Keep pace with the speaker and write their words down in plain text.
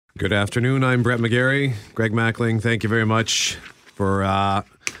Good afternoon. I'm Brett McGarry. Greg Mackling, thank you very much for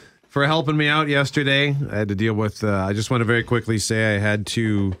helping me out yesterday. I had to deal with, I just want to very quickly say I had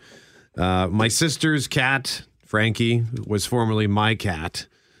to, my sister's cat, Frankie, was formerly my cat,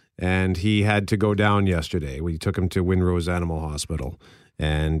 and he had to go down yesterday. We took him to Windrose Animal Hospital,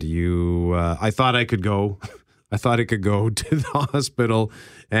 and I thought I could go. I thought I could go to the hospital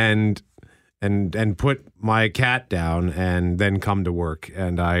and put my cat down and then come to work.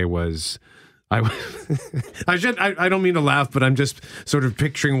 And I don't mean to laugh, but I'm just sort of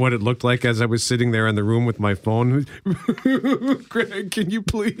picturing what it looked like as I was sitting there in the room with my phone. Greg, can you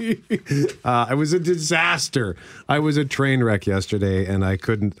please? I was a disaster. I was a train wreck yesterday, and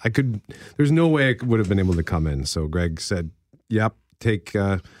there's no way I would have been able to come in. So Greg said, yep, take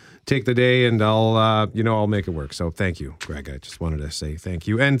the day and I'll make it work. So thank you, Greg. I just wanted to say thank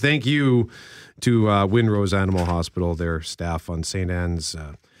you. And thank you to Windrose Animal Hospital, their staff on St. Anne's,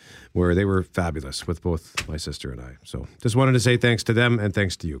 where they were fabulous with both my sister and I. So just wanted to say thanks to them and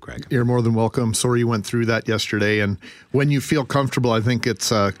thanks to you, Greg. You're more than welcome. Sorry you went through that yesterday. And when you feel comfortable, I think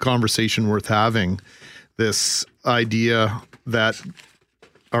it's a conversation worth having. This idea that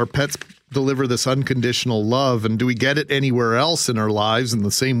our pets deliver this unconditional love, and do we get it anywhere else in our lives in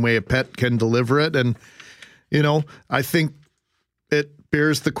the same way a pet can deliver it? And, I think it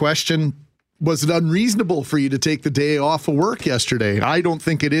bears the question, was it unreasonable for you to take the day off of work yesterday? I don't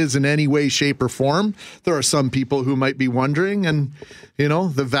think it is in any way, shape, or form. There are some people who might be wondering, and,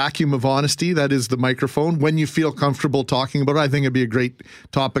 the vacuum of honesty, that is the microphone. When you feel comfortable talking about it, I think it'd be a great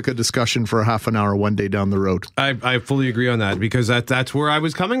topic of discussion for a half an hour one day down the road. I fully agree on that, because that's where I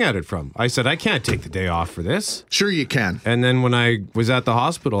was coming at it from. I said, I can't take the day off for this. Sure you can. And then when I was at the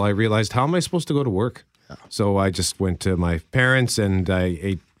hospital, I realized, how am I supposed to go to work? Yeah. So I just went to my parents and I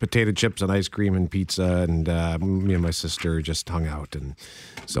ate potato chips and ice cream and pizza, and me and my sister just hung out. And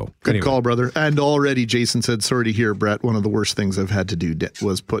so good call, brother. And already Jason said, sorry to hear, Brett, one of the worst things I've had to do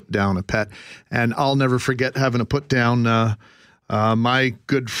was put down a pet. And I'll never forget having to put down my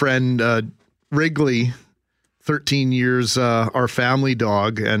good friend Wrigley, 13 years, our family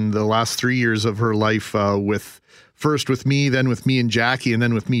dog, and the last 3 years of her life first with me, then with me and Jackie, and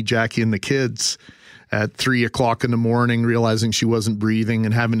then with me, Jackie, and the kids. At 3:00 in the morning, realizing she wasn't breathing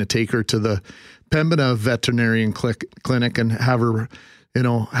and having to take her to the Pembina veterinarian clinic and have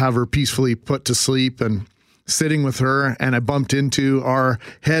her peacefully put to sleep, and sitting with her. And I bumped into our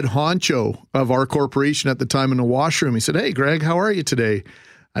head honcho of our corporation at the time in the washroom. He said, "Hey, Greg, how are you today?"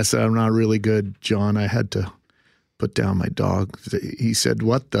 I said, "I'm not really good, John. I had to put down my dog." He said,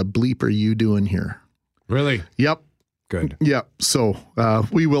 "What the bleep are you doing here?" Really? Yep. Good. Yeah. So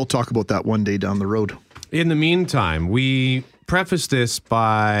we will talk about that one day down the road. In the meantime, we prefaced this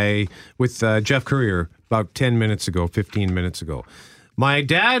with Jeff Courier about 15 minutes ago. My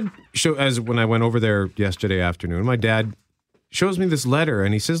dad, when I went over there yesterday afternoon, my dad shows me this letter,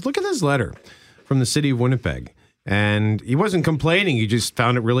 and he says, "Look at this letter from the city of Winnipeg." And he wasn't complaining. He just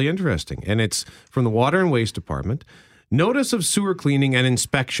found it really interesting. And it's from the Water and Waste Department. Notice of sewer cleaning and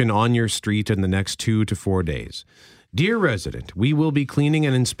inspection on your street in the next 2 to 4 days. Dear resident, we will be cleaning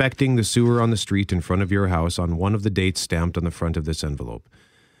and inspecting the sewer on the street in front of your house on one of the dates stamped on the front of this envelope.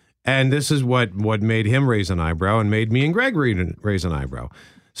 And this is what made him raise an eyebrow and made me and Greg raise an eyebrow.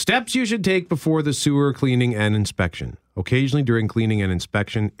 Steps you should take before the sewer cleaning and inspection. Occasionally during cleaning and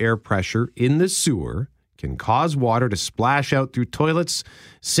inspection, air pressure in the sewer can cause water to splash out through toilets,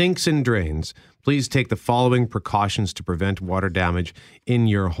 sinks, and drains. Please take the following precautions to prevent water damage in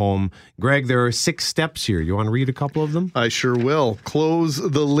your home. Greg, there are 6 steps here. You want to read a couple of them? I sure will. Close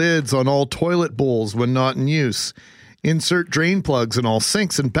the lids on all toilet bowls when not in use. Insert drain plugs in all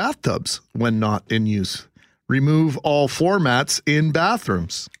sinks and bathtubs when not in use. Remove all floor mats in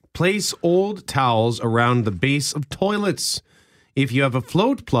bathrooms. Place old towels around the base of toilets. If you have a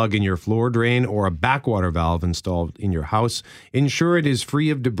float plug in your floor drain or a backwater valve installed in your house, ensure it is free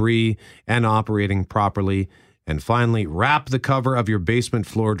of debris and operating properly. And finally, wrap the cover of your basement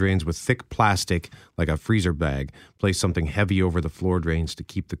floor drains with thick plastic like a freezer bag. Place something heavy over the floor drains to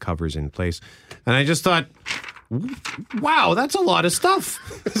keep the covers in place. And I just thought, wow, that's a lot of stuff.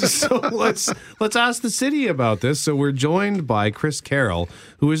 So let's ask the city about this. So we're joined by Chris Carroll,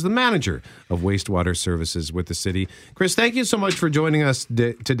 who is the manager of wastewater services with the city. Chris, thank you so much for joining us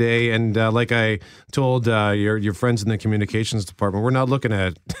today. And like I told your friends in the communications department, we're not looking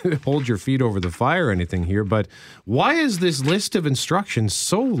at hold your feet over the fire or anything here, but why is this list of instructions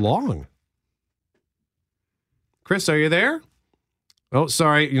so long? Chris, are you there? Oh,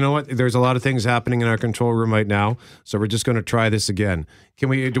 sorry. You know what? There's a lot of things happening in our control room right now, so we're just going to try this again. Do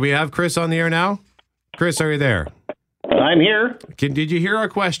we have Chris on the air now? Chris, are you there? I'm here. Did you hear our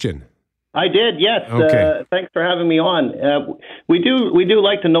question? I did, yes. Okay. Thanks for having me on. We do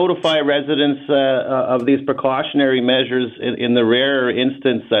like to notify residents of these precautionary measures in the rare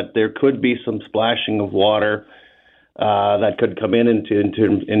instance that there could be some splashing of water that could come in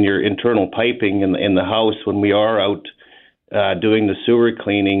your internal piping in the house when we are out doing the sewer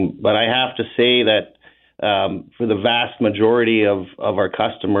cleaning. But I have to say that for the vast majority of our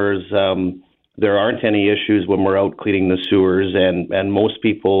customers, there aren't any issues when we're out cleaning the sewers, and most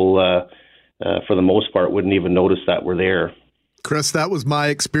people, for the most part, wouldn't even notice that we're there. Chris, that was my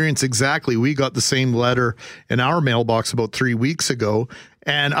experience exactly. We got the same letter in our mailbox about 3 weeks ago,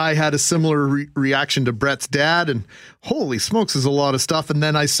 and I had a similar reaction to Brett's dad, and holy smokes, is a lot of stuff. And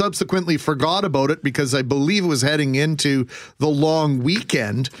then I subsequently forgot about it because I believe it was heading into the long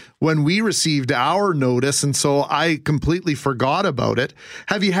weekend when we received our notice, and so I completely forgot about it.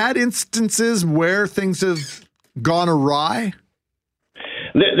 Have you had instances where things have gone awry?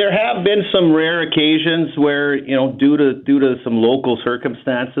 There have been some rare occasions where, due to some local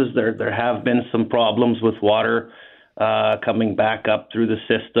circumstances, there have been some problems with water coming back up through the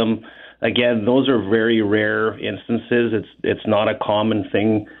system. Again, those are very rare instances. It's not a common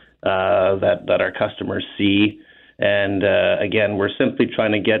thing that our customers see. And again, we're simply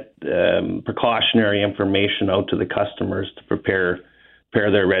trying to get precautionary information out to the customers to prepare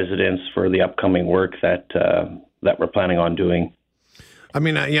their residents for the upcoming work that we're planning on doing. I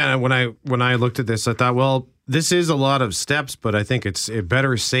mean, when I looked at this, I thought, well, this is a lot of steps, but I think it's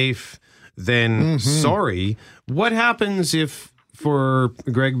better safe than sorry. What happens if, for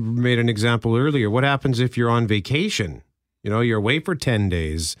Greg made an example earlier, what happens if you're on vacation? You're away for 10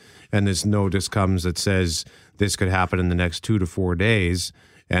 days and this notice comes that says this could happen in the next 2 to 4 days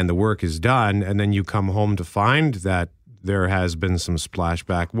and the work is done, and then you come home to find that there has been some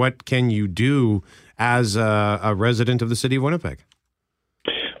splashback. What can you do as a resident of the city of Winnipeg?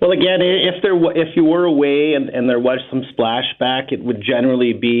 Well, again, if you were away and there was some splashback, it would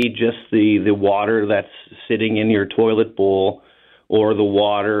generally be just the water that's sitting in your toilet bowl or the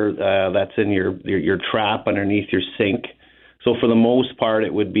water that's in your trap underneath your sink. So for the most part,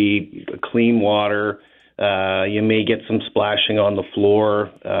 it would be clean water. You may get some splashing on the floor.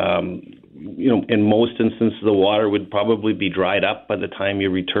 In most instances, the water would probably be dried up by the time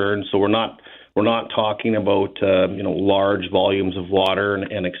you return. So we're not talking about large volumes of water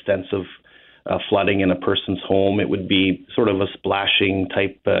and extensive flooding in a person's home. It would be sort of a splashing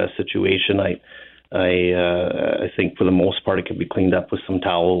type situation. I think for the most part it could be cleaned up with some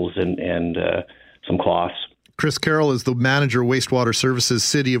towels and some cloths. Chris Carroll is the manager of Wastewater Services,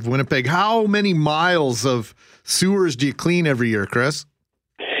 City of Winnipeg. How many miles of sewers do you clean every year, Chris?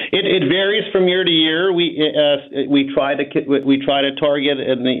 It varies from year to year. We try to target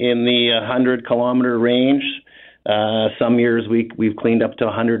in the 100-kilometer range. Some years we've cleaned up to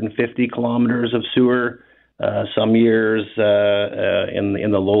 150 kilometers of sewer. Some years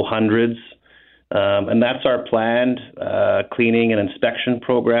in the low hundreds, and that's our planned cleaning and inspection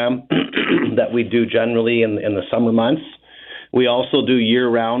program that we do generally in the summer months. We also do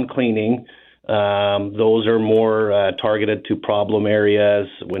year-round cleaning. Those are more targeted to problem areas.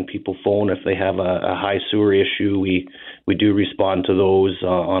 When people phone, if they have a high sewer issue, we do respond to those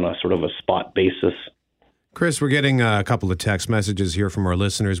on a sort of a spot basis. Chris, we're getting a couple of text messages here from our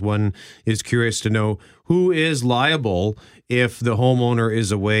listeners. One is curious to know who is liable if the homeowner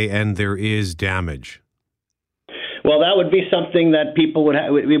is away and there is damage. Well, that would be something that people would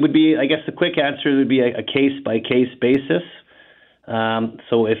have. It would be, I guess, the quick answer would be a case-by-case basis.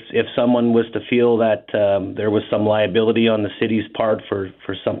 So if someone was to feel that there was some liability on the city's part for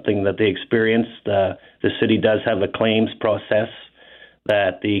something that they experienced, the city does have a claims process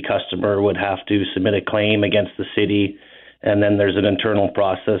that the customer would have to submit a claim against the city, and then there's an internal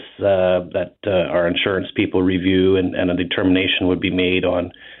process that our insurance people review, and a determination would be made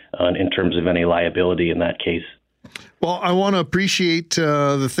on in terms of any liability in that case. Well, I want to appreciate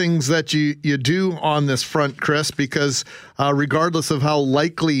the things that you do on this front, Chris, because regardless of how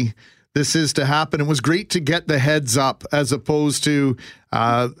likely this is to happen, it was great to get the heads up as opposed to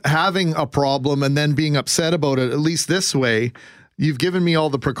having a problem and then being upset about it. At least this way, you've given me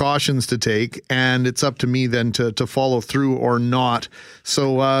all the precautions to take, and it's up to me then to follow through or not.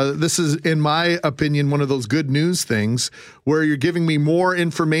 So this is, in my opinion, one of those good news things where you're giving me more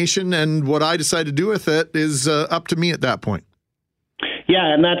information, and what I decide to do with it is up to me at that point.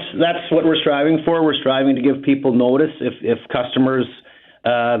 Yeah, and that's what we're striving for. We're striving to give people notice. If customers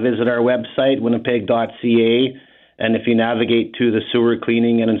visit our website, winnipeg.ca, and if you navigate to the sewer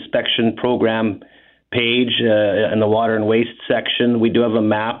cleaning and inspection program page in the water and waste section, we do have a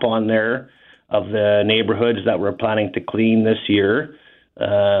map on there the neighborhoods that we're planning to clean this year,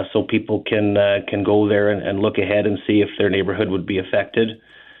 so people can go there and look ahead and see if their neighborhood would be affected.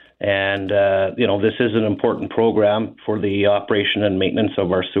 And this is an important program for the operation and maintenance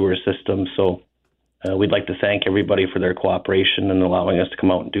of our sewer system. So we'd like to thank everybody for their cooperation and allowing us to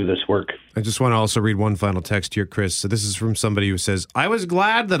come out and do this work. I just want to also read one final text here, Chris. So this is from somebody who says, I was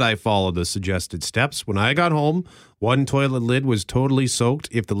glad that I followed the suggested steps. When I got home, one toilet lid was totally soaked.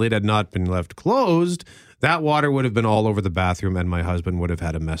 If the lid had not been left closed, that water would have been all over the bathroom and my husband would have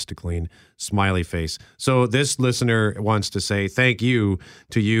had a mess to clean. Smiley face. So this listener wants to say thank you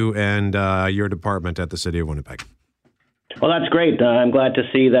to you and your department at the City of Winnipeg. Well, that's great. I'm glad to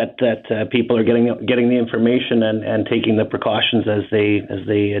see that people are getting the information and taking the precautions as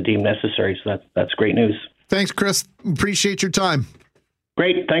they deem necessary. So that's great news. Thanks, Chris. Appreciate your time.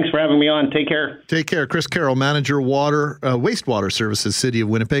 Great. Thanks for having me on. Take care. Take care. Chris Carroll, Manager Wastewater Services, City of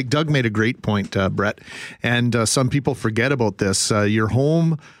Winnipeg. Doug made a great point, Brett. And some people forget about this. Your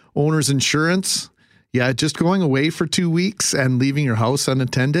home owner's insurance, just going away for 2 weeks and leaving your house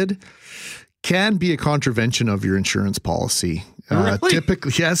unattended can be a contravention of your insurance policy. Really?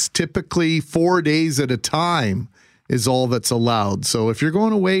 Typically 4 days at a time is all that's allowed. So if you're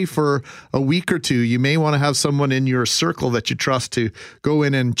going away for a week or two, you may want to have someone in your circle that you trust to go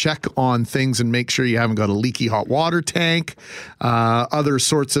in and check on things and make sure you haven't got a leaky hot water tank, other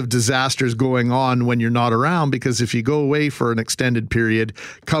sorts of disasters going on when you're not around. Because if you go away for an extended period,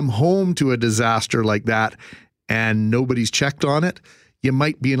 come home to a disaster like that and nobody's checked on it, you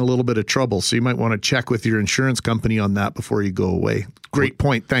might be in a little bit of trouble. So you might want to check with your insurance company on that before you go away. Great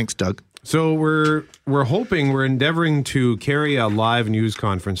point. Thanks, Doug. So we're endeavoring to carry a live news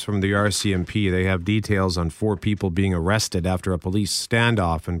conference from the RCMP. They have details on 4 people being arrested after a police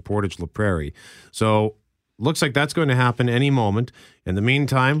standoff in Portage La Prairie. So looks like that's going to happen any moment. In the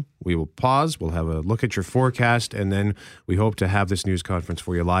meantime, we will pause. We'll have a look at your forecast, and then we hope to have this news conference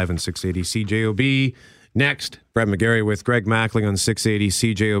for you live on 680 CJOB. Next, Brett McGarry with Greg Mackling on 680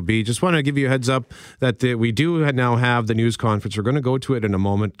 CJOB. Just want to give you a heads up that we do now have the news conference. We're going to go to it in a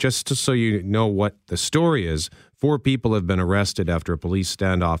moment, just so you know what the story is. 4 people have been arrested after a police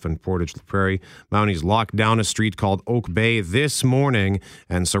standoff in Portage La Prairie. Mounties locked down a street called Oak Bay this morning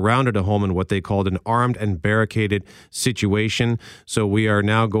and surrounded a home in what they called an armed and barricaded situation. So we are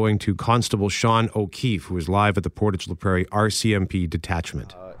now going to Constable Sean O'Keefe, who is live at the Portage La Prairie RCMP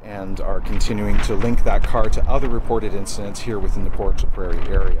detachment. And are continuing to link that car to other reported incidents here within the Portage La Prairie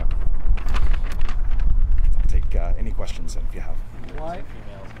area. I'll take any questions if you have. Why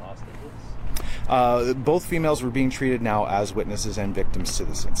females hostages? Both females were being treated now as witnesses and victims to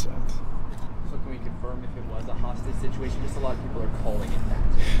this incident. So can we confirm if it was a hostage situation? Just a lot of people are calling it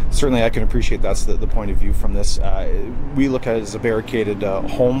that. Certainly, I can appreciate that's the point of view from this. We look at it as a barricaded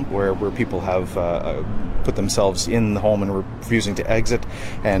home where people have put themselves in the home and refusing to exit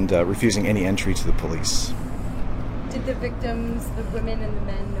and refusing any entry to the police. Did the victims, the women and the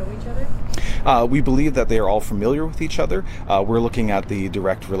men, know each other? We believe that they are all familiar with each other. We're looking at the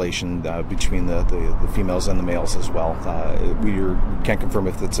direct relation between the females and the males as well. We can't confirm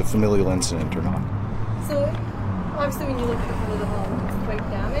if it's a familial incident or not. So, obviously when you look at the front of the home, it's quite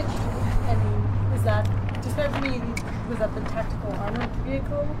damaged. And was that, describe to me, was that the tactical armored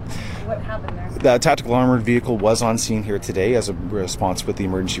vehicle? What happened there? The tactical armored vehicle was on scene here today as a response with the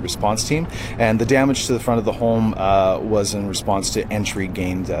emergency response team, and the damage to the front of the home was in response to entry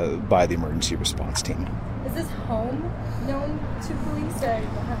gained by the emergency response team. Is this home known to police?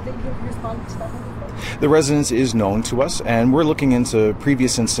 Have they responded to that home before? The residence is known to us, and we're looking into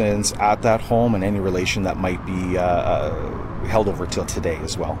previous incidents at that home and any relation that might be held over till today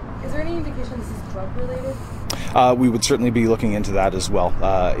as well. Is there any indication this is drug related? We would certainly be looking into that as well.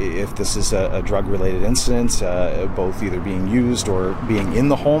 If this is a drug-related incident, both either being used or being in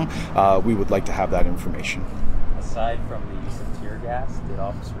the home, we would like to have that information. Aside from the use of tear gas, did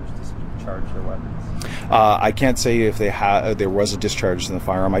officers discharge their weapons? I can't say if there was a discharge in the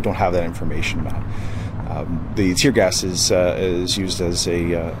firearm. I don't have that information, Matt. The tear gas is used as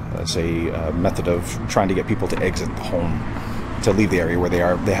a method of trying to get people to exit the home, to leave the area where they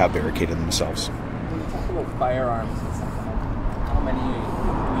have barricaded themselves. Firearms and stuff. How many do we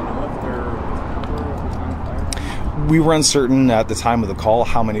know if there firearms? We were uncertain at the time of the call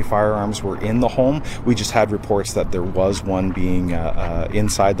how many firearms were in the home. We just had reports that there was one being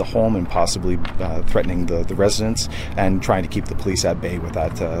inside the home and possibly threatening the residents and trying to keep the police at bay with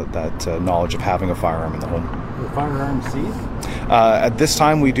that knowledge of having a firearm in the home. Were firearms seized? At this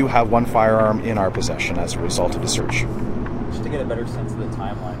time, we do have one firearm in our possession as a result of the search. Just to get a better sense of the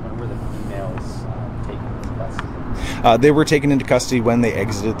timeline, when were the females taken into custody? They were taken into custody when they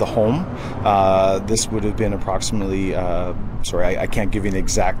exited the home. This would have been approximately, I can't give you an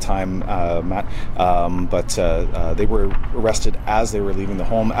exact time, Matt, but they were arrested as they were leaving the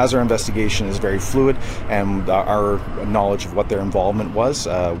home. As our investigation is very fluid and our knowledge of what their involvement was,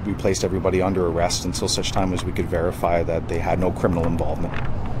 we placed everybody under arrest until such time as we could verify that they had no criminal involvement.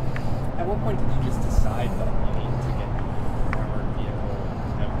 At what point did you just decide that you need to get the armored vehicle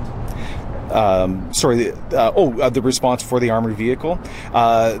out? The response for the armored vehicle.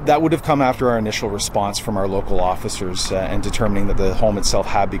 That would have come after our initial response from our local officers and determining that the home itself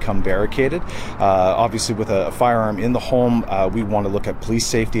had become barricaded. Obviously, with a firearm in the home, we want to look at police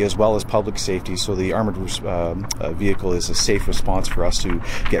safety as well as public safety. So the armored vehicle is a safe response for us to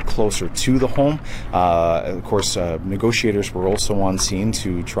get closer to the home. Of course, negotiators were also on scene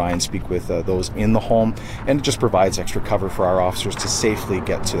to try and speak with those in the home, and it just provides extra cover for our officers to safely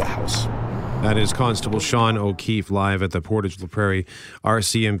get to the house. That is Constable Sean O'Keefe live at the Portage La Prairie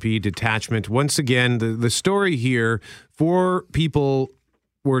RCMP detachment. Once again, the story here, 4 people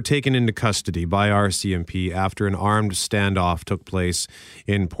were taken into custody by RCMP after an armed standoff took place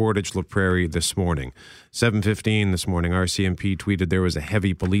in Portage La Prairie this morning. 7:15 this morning, RCMP tweeted there was a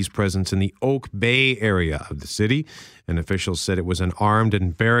heavy police presence in the Oak Bay area of the city, and officials said it was an armed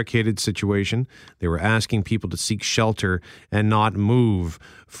and barricaded situation. They were asking people to seek shelter and not move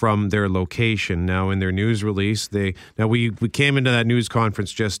from their location. Now, in their news release, we came into that news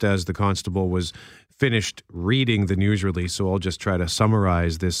conference just as the constable was finished reading the news release, so I'll just try to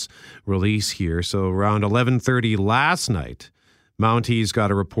summarize this release here. So around 11:30 last night, Mounties got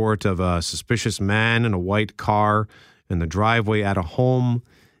a report of a suspicious man in a white car in the driveway at a home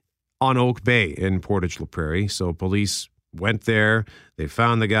on Oak Bay in Portage La Prairie. So police went there. They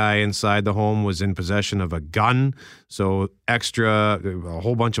found the guy inside the home was in possession of a gun. So a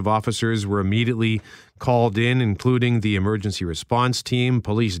whole bunch of officers were immediately called in, including the emergency response team,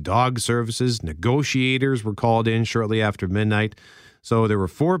 police dog services, negotiators were called in shortly after midnight. So there were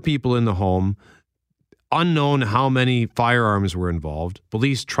 4 people in the home. Unknown how many firearms were involved.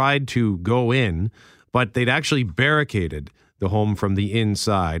 Police tried to go in, but they'd actually barricaded the home from the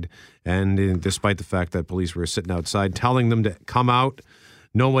inside. And despite the fact that police were sitting outside telling them to come out,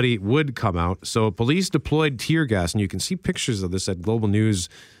 nobody would come out. So police deployed tear gas, and you can see pictures of this at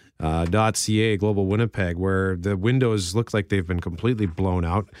globalnews.ca, Global Winnipeg, where the windows look like they've been completely blown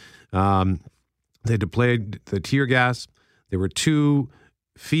out. They deployed the tear gas. There were 2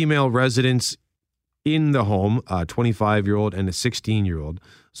 female residents in the home, a 25-year-old and a 16-year-old.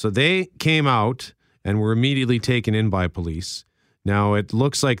 So they came out and were immediately taken in by police. Now, it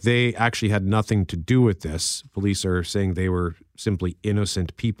looks like they actually had nothing to do with this. Police are saying they were simply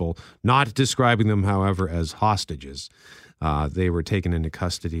innocent people, not describing them, however, as hostages. They were taken into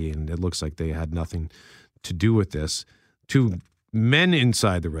custody, and it looks like they had nothing to do with this. 2 men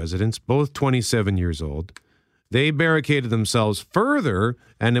inside the residence, both 27 years old. They barricaded themselves further,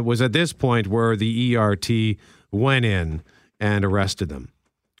 and it was at this point where the ERT went in and arrested them.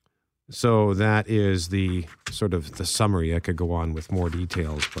 So that is the sort of the summary. I could go on with more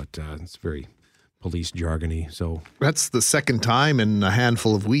details, but it's very police jargony. So that's the second time in a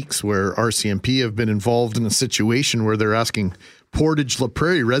handful of weeks where RCMP have been involved in a situation where they're asking Portage La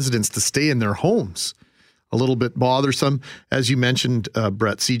Prairie residents to stay in their homes. A little bit bothersome. As you mentioned,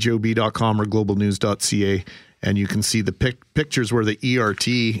 Brett, cjob.com or globalnews.ca, and you can see the pictures where the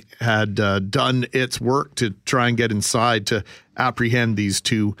ERT had done its work to try and get inside to apprehend these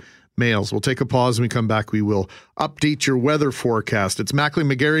 2 males. We'll take a pause. When we come back, we will update your weather forecast. It's Mackley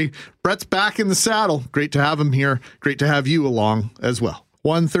McGarry. Brett's back in the saddle. Great to have him here. Great to have you along as well.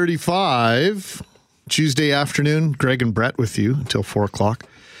 1:35 Tuesday afternoon. Greg and Brett with you until 4 o'clock.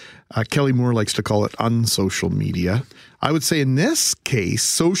 Kelly Moore likes to call it unsocial media. I would say in this case,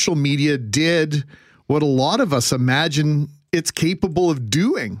 social media did what a lot of us imagine it's capable of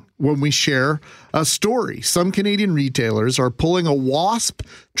doing when we share a story. Some Canadian retailers are pulling a wasp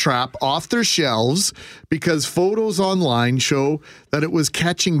trap off their shelves because photos online show that it was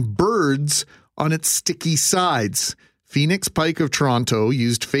catching birds on its sticky sides. Phoenix Pike of Toronto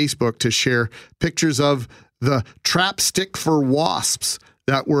used Facebook to share pictures of the trap stick for wasps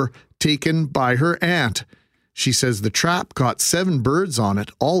that were taken by her aunt. She says the trap got 7 birds on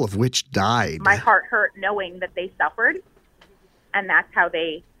it, all of which died. My heart hurt knowing that they suffered, and that's how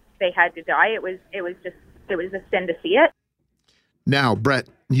they had to die. It was a sin to see it. Now, Brett,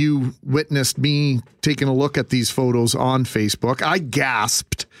 you witnessed me taking a look at these photos on Facebook. I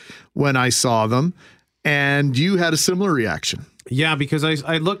gasped when I saw them, and you had a similar reaction. Yeah, because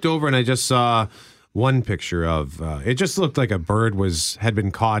I looked over and I just saw one picture of it just looked like a bird had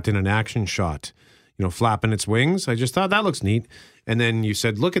been caught in an action shot, flapping its wings. I just thought that looks neat. And then you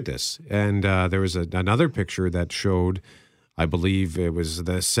said, look at this. And there was another picture that showed, I believe it was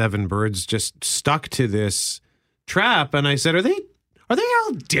the 7 birds just stuck to this trap. And I said, are they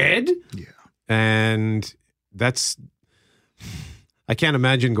all dead? Yeah. And I can't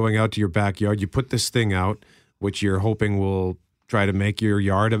imagine going out to your backyard. You put this thing out, which you're hoping will try to make your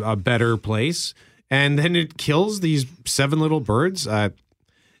yard a better place. And then it kills these 7 little birds.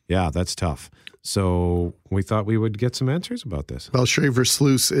 Yeah, that's tough. So we thought we would get some answers about this. Well, Shraver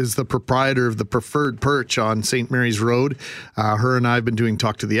Sluice is the proprietor of the Preferred Perch on St. Mary's Road. Her and I have been doing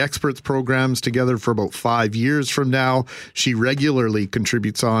Talk to the Experts programs together for about 5 years from now. She regularly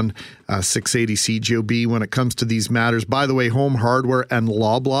contributes on 680 CJOB when it comes to these matters. By the way, Home Hardware and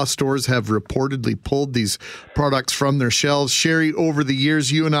Loblaw stores have reportedly pulled these products from their shelves. Sherry, over the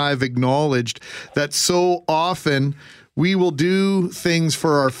years, you and I have acknowledged that so often we will do things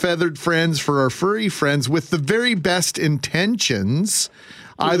for our feathered friends, for our furry friends, with the very best intentions,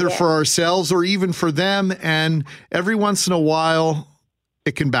 either for ourselves or even for them. And every once in a while,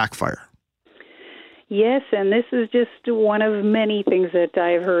 it can backfire. Yes, and this is just one of many things that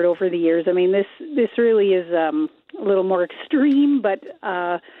I've heard over the years. I mean, this really is a little more extreme, but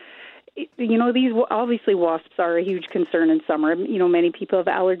these obviously wasps are a huge concern in summer. Many people have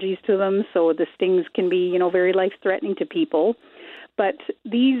allergies to them, so the stings can be, very life-threatening to people. But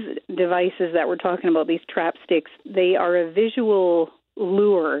these devices that we're talking about, these trap sticks, they are a visual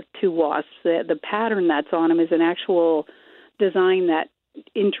lure to wasps. The pattern that's on them is an actual design that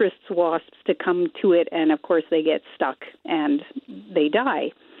interests wasps to come to it, and of course they get stuck and they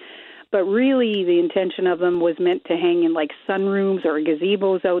die. But really, the intention of them was meant to hang in like sunrooms or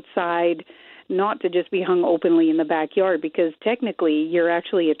gazebos outside, not to just be hung openly in the backyard, because technically you're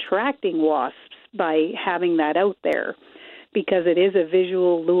actually attracting wasps by having that out there, because it is a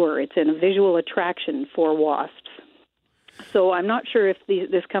visual lure. It's a visual attraction for wasps. So I'm not sure if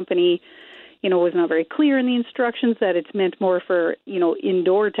this company, was not very clear in the instructions that it's meant more for,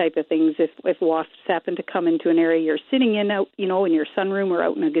 indoor type of things. If wasps happen to come into an area you're sitting in, out, in your sunroom or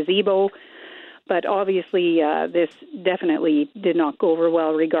out in a gazebo. But obviously, this definitely did not go over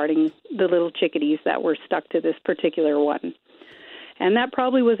well regarding the little chickadees that were stuck to this particular one. And that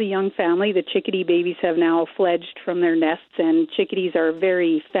probably was a young family. The chickadee babies have now fledged from their nests, and chickadees are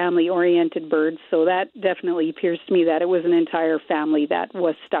very family-oriented birds, so that definitely appears to me that it was an entire family that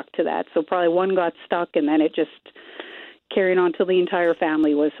was stuck to that. So probably one got stuck, and then it just carried on till the entire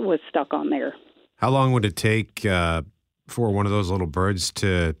family was stuck on there. How long would it take for one of those little birds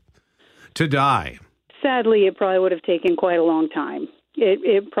to die? Sadly, it probably would have taken quite a long time.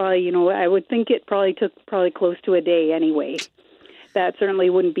 It probably, I would think it probably took close to a day anyway. That certainly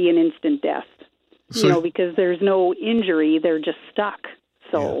wouldn't be an instant death, because there's no injury. They're just stuck.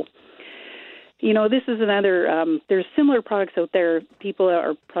 So, this is another, there's similar products out there. People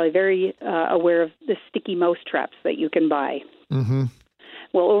are probably very aware of the sticky mouse traps that you can buy. Mm-hmm.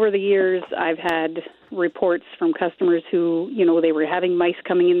 Well, over the years, I've had reports from customers who, they were having mice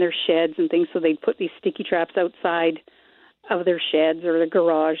coming in their sheds and things, so they'd put these sticky traps outside of their sheds or the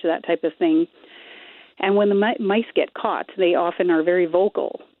garage, that type of thing. And when the mice get caught, they often are very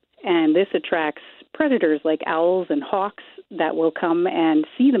vocal, and this attracts predators like owls and hawks that will come and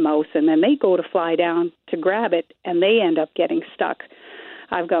see the mouse, and then they go to fly down to grab it, and they end up getting stuck.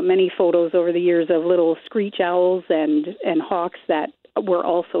 I've got many photos over the years of little screech owls and hawks that were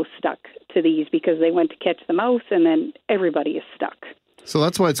also stuck to these because they went to catch the mouse, and then everybody is stuck. So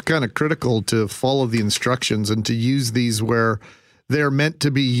that's why it's kind of critical to follow the instructions and to use these where they're meant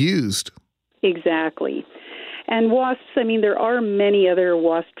to be used. Exactly. And wasps, there are many other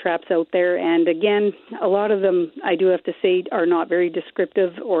wasp traps out there. And again, a lot of them, I do have to say, are not very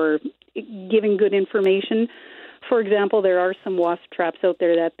descriptive or giving good information. For example, there are some wasp traps out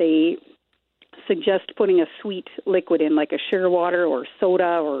there that they suggest putting a sweet liquid in, like a sugar water or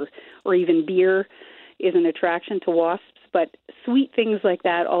soda or even beer is an attraction to wasps. But sweet things like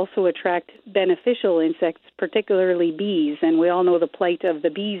that also attract beneficial insects, particularly bees. And we all know the plight of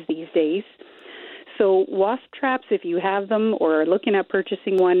the bees these days. So wasp traps, if you have them or are looking at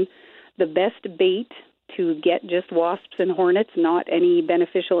purchasing one, the best bait to get just wasps and hornets, not any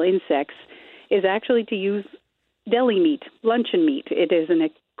beneficial insects, is actually to use deli meat, luncheon meat. It is an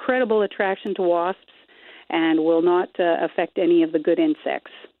incredible attraction to wasps and will not affect any of the good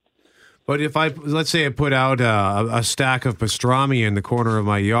insects. But if let's say I put out a stack of pastrami in the corner of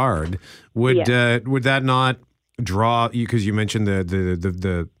my yard, would that not draw? Because you mentioned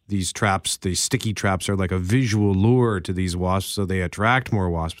these traps, these sticky traps, are like a visual lure to these wasps, so they attract more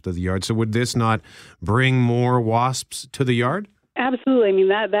wasps to the yard. So would this not bring more wasps to the yard? Absolutely. I mean,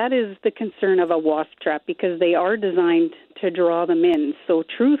 that is the concern of a wasp trap, because they are designed to draw them in. So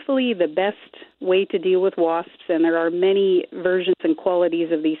truthfully, the best way to deal with wasps, and there are many versions and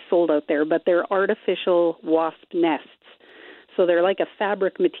qualities of these sold out there, but they're artificial wasp nests. So they're like a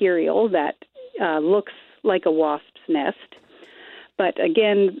fabric material that looks like a wasp's nest. But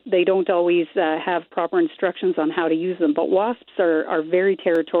again, they don't always have proper instructions on how to use them. But wasps are very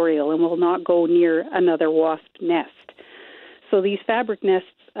territorial and will not go near another wasp nest. So these fabric nests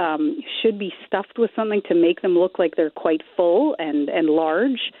should be stuffed with something to make them look like they're quite full and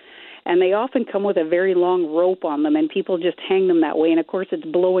large. And they often come with a very long rope on them, and people just hang them that way. And, of course, it's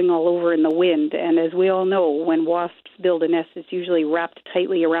blowing all over in the wind. And as we all know, when wasps build a nest, it's usually wrapped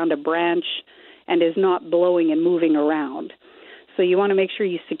tightly around a branch and is not blowing and moving around. So you want to make sure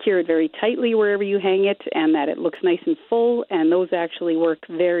you secure it very tightly wherever you hang it, and that it looks nice and full, and those actually work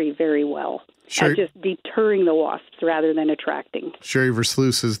very, very well. At just deterring the wasps rather than attracting. Sherry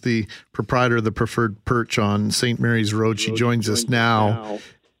Versluis is the proprietor of the Preferred Perch on St. Mary's Road. She joins us now.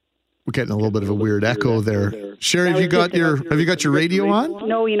 We're getting a little bit of a weird echo there. Sherry, have you got your radio on?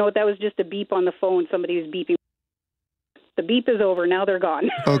 No, you know what? That was just a beep on the phone. Somebody was beeping. The beep is over. Now they're gone.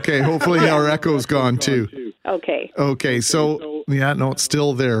 Okay, hopefully our echo's gone too. Okay, so, yeah, no, it's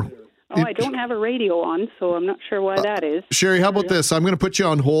still there. Oh, I don't have a radio on, so I'm not sure why that is. Sherry, how about this? I'm going to put you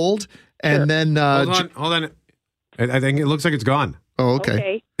on hold, and then... Hold on. I think it looks like it's gone. Oh,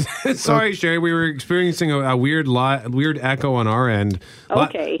 okay. Sorry, Sherry. We were experiencing a weird echo on our end.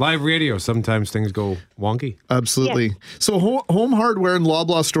 Okay. Live radio, sometimes things go wonky. Absolutely. Yeah. So Home Hardware and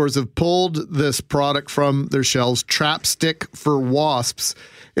Loblaw stores have pulled this product from their shelves, Trap Stick for Wasps.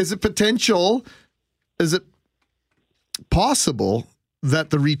 Is it possible that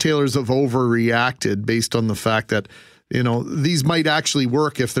the retailers have overreacted based on the fact that, these might actually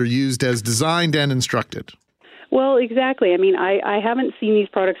work if they're used as designed and instructed? Well, exactly. I mean, I haven't seen these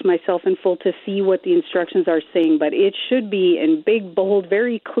products myself in full to see what the instructions are saying, but it should be in big, bold,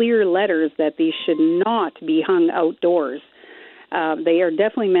 very clear letters that these should not be hung outdoors. They are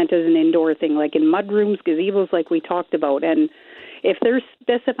definitely meant as an indoor thing, like in mudrooms, gazebos, like we talked about. And if they're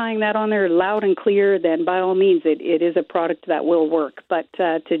specifying that on there loud and clear, then by all means, it is a product that will work. But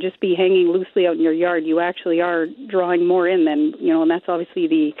to just be hanging loosely out in your yard, you actually are drawing more in than, and that's obviously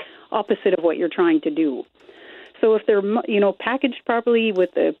the opposite of what you're trying to do. So if they're, packaged properly with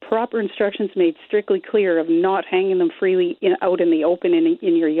the proper instructions made strictly clear of not hanging them freely out in the open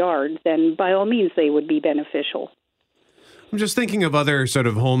in your yard, then by all means they would be beneficial. I'm just thinking of other sort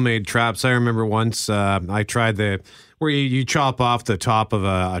of homemade traps. I remember once I tried where you chop off the top of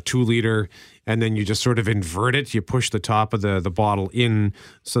a 2-liter and then you just sort of invert it. You push the top of the bottle in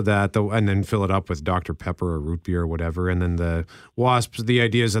so that and then fill it up with Dr. Pepper or root beer or whatever. And then the wasps, the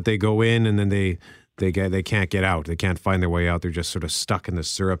idea is that they go in and then they can't get out. They can't find their way out. They're just sort of stuck in the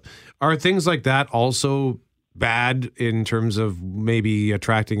syrup. Are things like that also bad in terms of maybe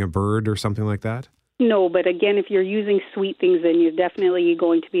attracting a bird or something like that? No, but again, if you're using sweet things, then you're definitely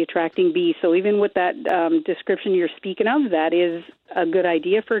going to be attracting bees. So even with that description you're speaking of, that is a good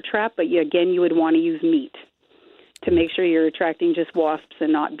idea for a trap, but again, you would want to use meat to make sure you're attracting just wasps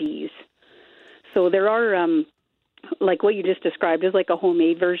and not bees. So there are... like what you just described is like a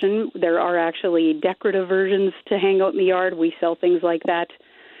homemade version. There are actually decorative versions to hang out in the yard. We sell things like that,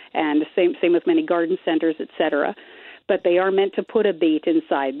 and same with many garden centers, etc. But they are meant to put a bait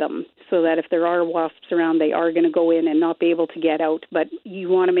inside them so that if there are wasps around, they are going to go in and not be able to get out. But you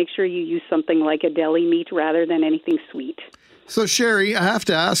want to make sure you use something like a deli meat rather than anything sweet. So, Sherry, I have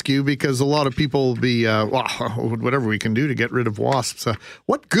to ask you, because a lot of people will be, whatever we can do to get rid of wasps.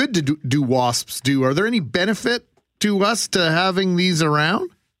 What good do wasps do? Are there any benefit to us to having these around?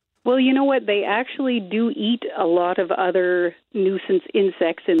 Well, you know what? They actually do eat a lot of other nuisance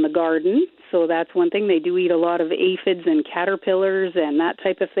insects in the garden. So that's one thing. They do eat a lot of aphids and caterpillars and that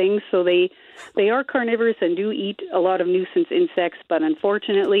type of thing. So they are carnivorous and do eat a lot of nuisance insects. But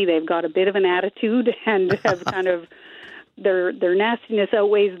unfortunately, they've got a bit of an attitude and have kind of their nastiness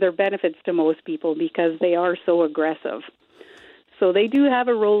outweighs their benefits to most people because they are so aggressive. So they do have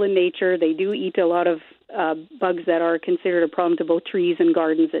a role in nature. They do eat a lot of bugs that are considered a problem to both trees and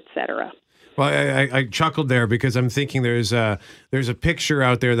gardens, etc. Well, I chuckled there because I'm thinking there's a picture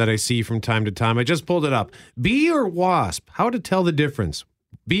out there that I see from time to time. I just pulled it up. Bee or wasp? How to tell the difference?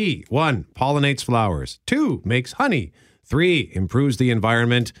 Bee, 1, pollinates flowers. 2, makes honey. 3, improves the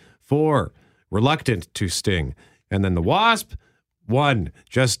environment. 4, reluctant to sting. And then the wasp, 1,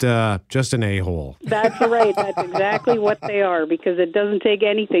 just an a-hole. That's right. That's exactly what they are, because it doesn't take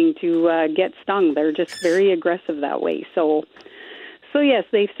anything to get stung. They're just very aggressive that way. So yes,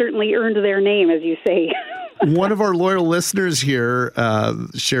 they've certainly earned their name, as you say. One of our loyal listeners here,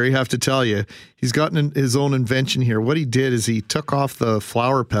 Sherry, have to tell you, he's gotten his own invention here. What he did is he took off the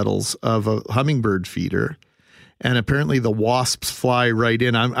flower petals of a hummingbird feeder, and apparently the wasps fly right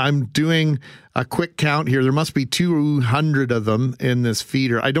in. I'm doing a quick count here. There must be 200 of them in this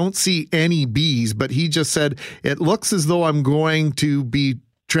feeder. I don't see any bees, but he just said, it looks as though I'm going to be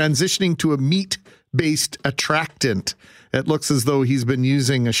transitioning to a meat-based attractant. It looks as though he's been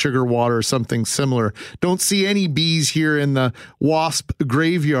using a sugar water or something similar. Don't see any bees here in the wasp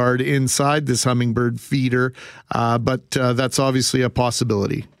graveyard inside this hummingbird feeder, but that's obviously a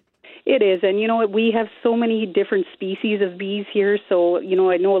possibility. It is. And, we have so many different species of bees here. So,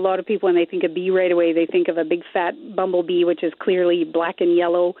 I know a lot of people, when they think of bee right away, they think of a big fat bumblebee, which is clearly black and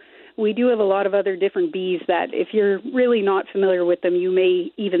yellow. We do have a lot of other different bees that if you're really not familiar with them, you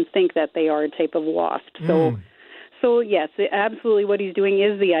may even think that they are a type of wasp. So yes, absolutely what he's doing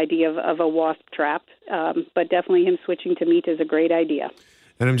is the idea of a wasp trap, but definitely him switching to meat is a great idea.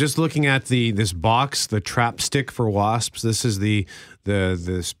 And I'm just looking at this box, the trap stick for wasps. This is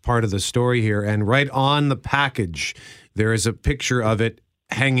this part of the story here, and right on the package, there is a picture of it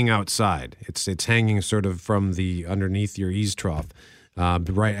hanging outside. It's hanging sort of from the underneath your eaves trough.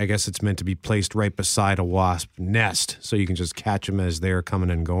 Right, I guess it's meant to be placed right beside a wasp nest, so you can just catch them as they're coming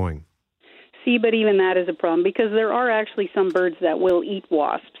and going. See, but even that is a problem because there are actually some birds that will eat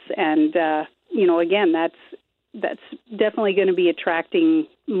wasps, and again, that's definitely going to be attracting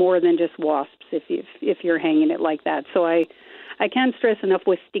more than just wasps if you're hanging it like that. So I can't stress enough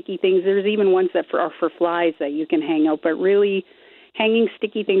with sticky things. There's even ones that are for flies that you can hang out, but really hanging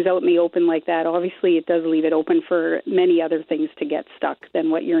sticky things out in the open like that, obviously it does leave it open for many other things to get stuck than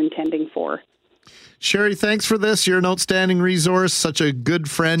what you're intending for. Sherry, thanks for this. You're an outstanding resource, such a good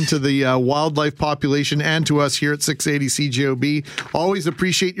friend to the wildlife population and to us here at 680 CJOB. Always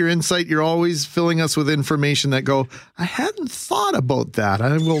appreciate your insight. You're always filling us with information that I hadn't thought about that.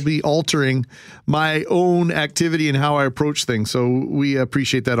 I will be altering my own activity and how I approach things. So we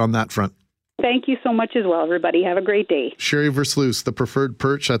appreciate that on that front. Thank you so much as well, everybody. Have a great day. Sherry Versluis, the Preferred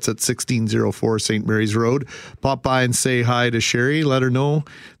Perch. That's at 1604 St. Mary's Road. Pop by and say hi to Sherry. Let her know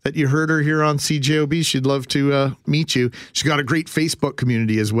that you heard her here on CJOB. She'd love to meet you. She's got a great Facebook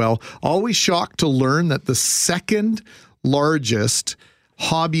community as well. Always shocked to learn that the second largest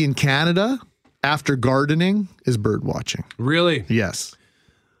hobby in Canada after gardening is bird watching. Really? Yes.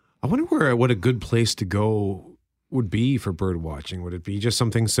 I wonder what a good place to go would be for bird watching. Would it be just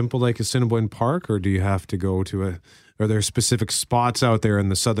something simple like Assiniboine Park, or do you have to go to are there specific spots out there in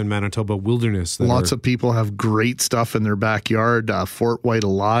the southern Manitoba wilderness? Lots of people have great stuff in their backyard. Fort White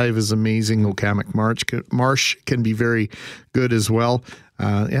Alive is amazing. Okamic Marsh can be very good as well.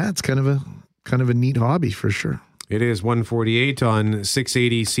 It's kind of a neat hobby for sure. It is 1:48 on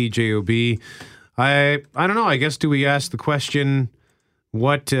 680 CJOB. I don't know. I guess, do we ask the question,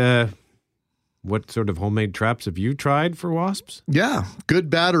 what sort of homemade traps have you tried for wasps? Yeah,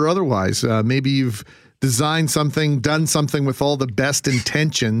 good, bad, or otherwise. Maybe you've designed something, done something with all the best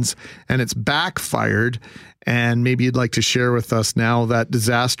intentions, and it's backfired, and maybe you'd like to share with us now that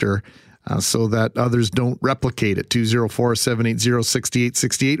disaster so that others don't replicate it.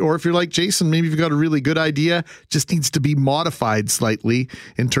 204-780-6868. Or if you're like Jason, maybe you've got a really good idea, just needs to be modified slightly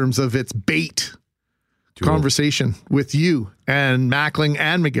in terms of its bait. Conversation with you and Mackling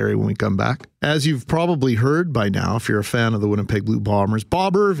and McGarry when we come back. As you've probably heard by now, if you're a fan of the Winnipeg Blue Bombers,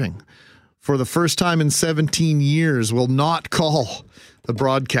 Bob Irving, for the first time in 17 years, will not call the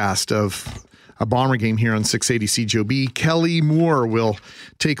broadcast of a Bomber game here on 680 CJOB. Kelly Moore will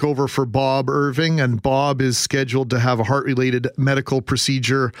take over for Bob Irving, and Bob is scheduled to have a heart-related medical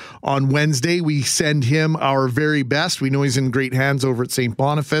procedure on Wednesday. We send him our very best. We know he's in great hands over at St.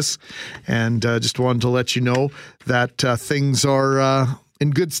 Boniface, and just wanted to let you know that things are in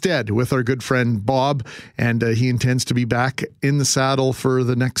good stead with our good friend Bob, and he intends to be back in the saddle for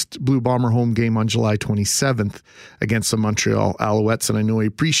the next Blue Bomber home game on July 27th against the Montreal Alouettes, and I know he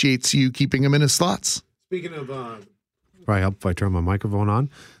appreciates you keeping him in his thoughts. Speaking of, probably help if I turn my microphone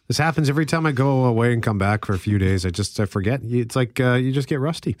on. This happens every time I go away and come back for a few days. I forget. It's like you just get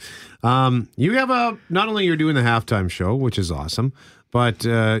rusty. You have not only you're doing the halftime show, which is awesome, but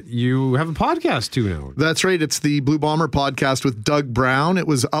you have a podcast too now. That's right. It's the Blue Bomber podcast with Doug Brown. It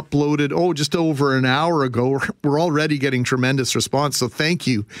was uploaded, just over an hour ago. We're already getting tremendous response. So thank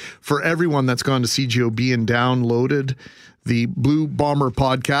you for everyone that's gone to CJOB and downloaded the Blue Bomber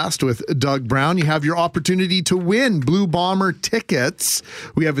podcast with Doug Brown. You have your opportunity to win Blue Bomber tickets.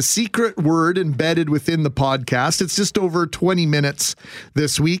 We have a secret word embedded within the podcast. It's just over 20 minutes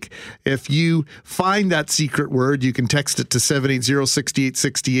this week. If you find that secret word, you can text it to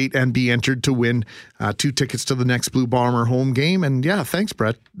 780-6868 and be entered to win 2 tickets to the next Blue Bomber home game. And yeah, thanks,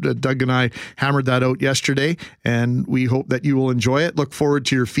 Brett. Doug and I hammered that out yesterday, and we hope that you will enjoy it. Look forward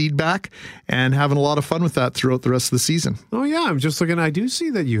to your feedback and having a lot of fun with that throughout the rest of the season. Oh, yeah. I'm just looking. I do see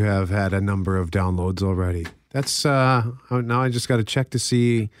that you have had a number of downloads already. That's now I just got to check to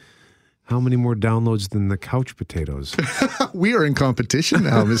see how many more downloads than the couch potatoes. We are in competition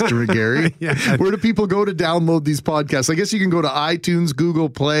now, Mr. McGarry. Yeah. Where do people go to download these podcasts? I guess you can go to iTunes, Google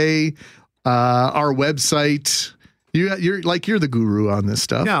Play, our website. You're the guru on this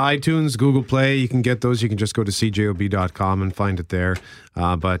stuff. Yeah, iTunes, Google Play, you can get those. You can just go to cjob.com and find it there.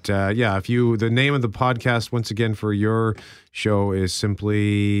 But if the name of the podcast, once again, for your show is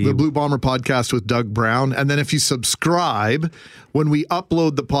simply the Blue Bomber podcast with Doug Brown. And then if you subscribe, when we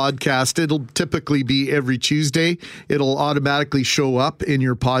upload the podcast, it'll typically be every Tuesday. It'll automatically show up in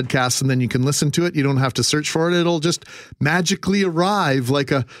your podcast, and then you can listen to it. You don't have to search for it. It'll just magically arrive like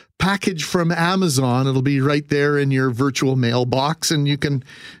a package from Amazon. It'll be right there in your virtual mailbox, and you can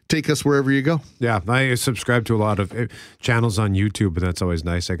take us wherever you go. Yeah, I subscribe to a lot of channels on YouTube, and that's always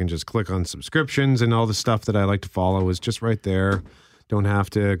nice. I can just click on subscriptions, and all the stuff that I like to follow is just right there. Don't have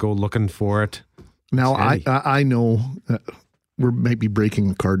to go looking for it. Now, I know we're maybe breaking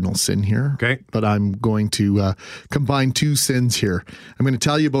the cardinal sin here, okay, but I'm going to combine 2 sins here. I'm going to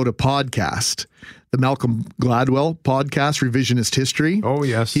tell you about a podcast, the Malcolm Gladwell podcast, Revisionist History. Oh,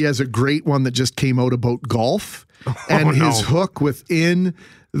 yes. He has a great one that just came out about golf. His hook within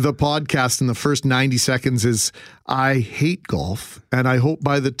the podcast in the first 90 seconds is, I hate golf, and I hope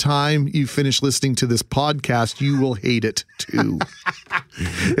by the time you finish listening to this podcast, you will hate it too.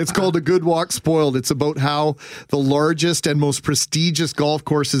 It's called A Good Walk Spoiled. It's about how the largest and most prestigious golf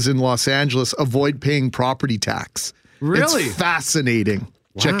courses in Los Angeles avoid paying property tax. Really? It's fascinating.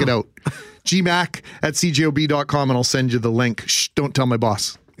 Wow. Check it out. gmac@cjob.com, and I'll send you the link. Shh, don't tell my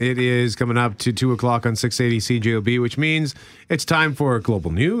boss. It is coming up to 2 o'clock on 680 CJOB, which means it's time for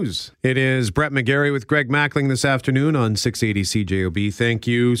global news. It is Brett McGarry with Greg Mackling this afternoon on 680 CJOB. Thank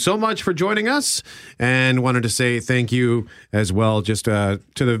you so much for joining us, and wanted to say thank you as well just to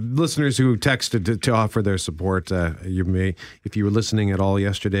the listeners who texted to offer their support. You may, if you were listening at all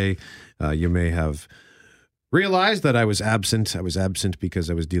yesterday, you may have realized that I was absent. I was absent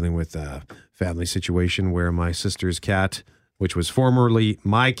because I was dealing with a family situation where my sister's cat, which was formerly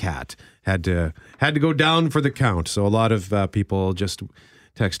my cat, had to go down for the count. So a lot of people just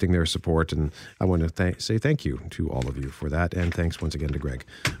texting their support, and I want to say thank you to all of you for that, and thanks once again to Greg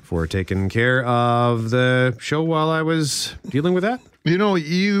for taking care of the show while I was dealing with that. You know,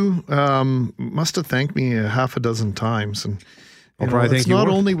 you must have thanked me a half a dozen times, and it's not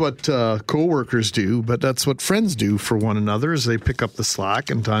only what coworkers do, but that's what friends do for one another, is they pick up the slack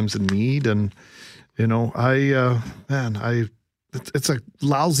in times of need. And you know, it's a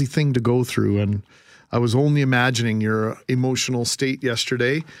lousy thing to go through, and I was only imagining your emotional state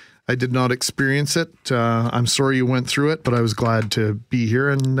yesterday. I did not experience it. I'm sorry you went through it, but I was glad to be here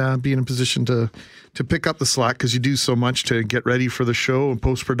and be in a position to pick up the slack, because you do so much to get ready for the show and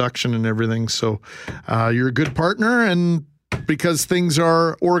post-production and everything. So you're a good partner, and because things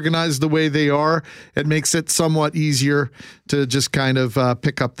are organized the way they are, it makes it somewhat easier to just kind of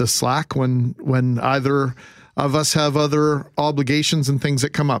pick up the slack when either of us have other obligations and things that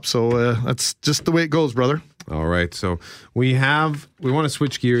come up. So that's just the way it goes, brother. All right. So we want to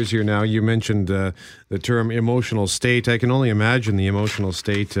switch gears here now. You mentioned the term emotional state. I can only imagine the emotional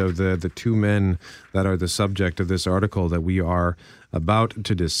state of the 2 men that are the subject of this article that we are about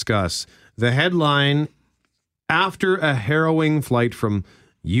to discuss. The headline: after a harrowing flight from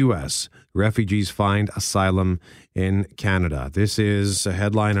U.S., refugees find asylum in Canada. This is a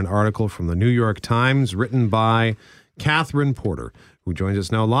headline, an article from the New York Times, written by Catherine Porter, who joins us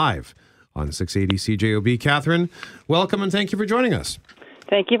now live on 680 CJOB. Catherine, welcome, and thank you for joining us.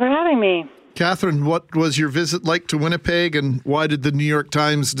 Thank you for having me. Catherine, what was your visit like to Winnipeg, and why did the New York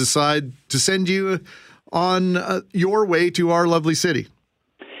Times decide to send you on your way to our lovely city?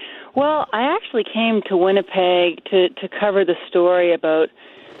 Well, I actually came to Winnipeg to cover the story about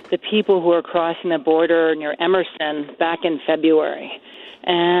the people who are crossing the border near Emerson back in February.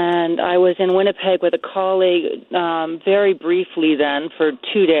 And I was in Winnipeg with a colleague very briefly then for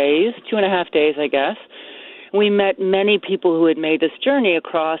 2 days, 2.5 days, I guess. We met many people who had made this journey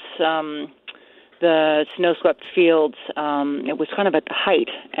across the snow-swept fields, it was kind of at the height,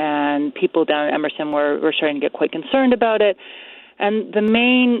 and people down in Emerson were starting to get quite concerned about it. And the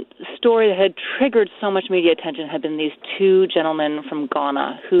main story that had triggered so much media attention had been these two gentlemen from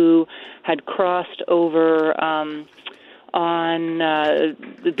Ghana who had crossed over on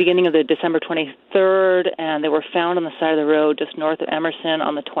the beginning of the December 23rd, and they were found on the side of the road just north of Emerson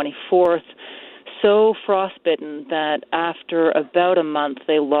on the 24th, so frostbitten that after about a month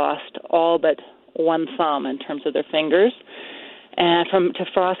they lost all but one thumb in terms of their fingers and to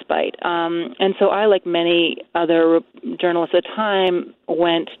frostbite. And so I, like many other journalists at the time,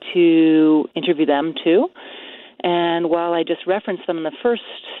 went to interview them too. And while I just referenced them in the first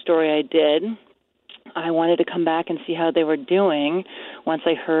story I did, I wanted to come back and see how they were doing once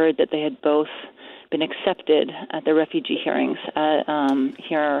I heard that they had both been accepted at the refugee hearings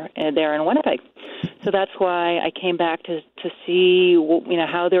there in Winnipeg. So that's why I came back to see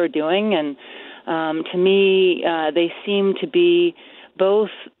how they were doing, and to me they seem to be both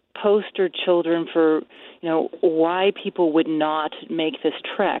poster children for why people would not make this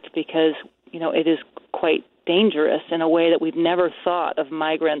trek, because it is quite dangerous in a way that we've never thought of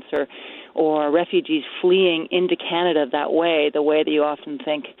migrants or refugees fleeing into Canada that way, the way that you often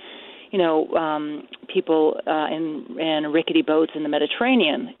think, people in rickety boats in the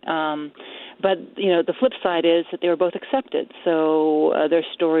Mediterranean. But the flip side is that they were both accepted. So their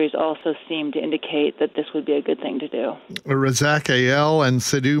stories also seem to indicate that this would be a good thing to do. Razak Ayel and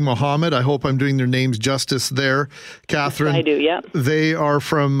Sadhu Mohammed, I hope I'm doing their names justice there. Catherine, yes, I do, yeah. They are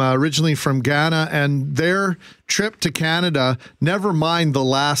originally from Ghana, and their trip to Canada, never mind the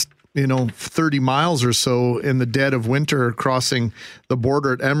last 30 miles or so in the dead of winter crossing the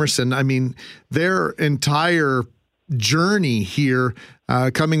border at Emerson. I mean, their entire journey here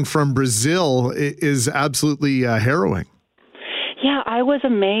coming from Brazil is absolutely harrowing. Yeah, I was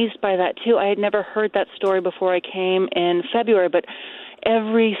amazed by that too. I had never heard that story before I came in February, but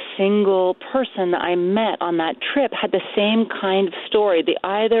every single person that I met on that trip had the same kind of story. They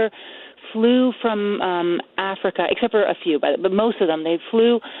either flew from Africa, except for a few, but most of them, they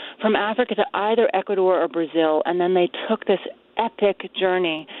flew from Africa to either Ecuador or Brazil, and then they took this epic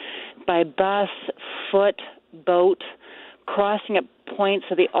journey by bus, foot, boat, crossing at points.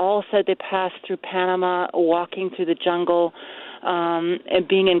 So they all said they passed through Panama, walking through the jungle, and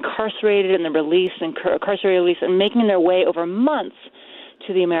being incarcerated and then incarcerated release, and making their way over months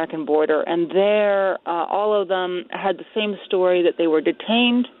to the American border. And there, all of them had the same story, that they were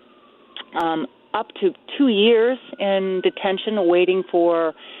detained up to 2 years in detention, waiting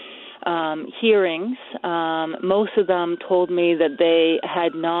for hearings. Most of them told me that they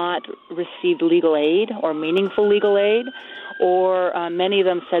had not received legal aid or meaningful legal aid, or many of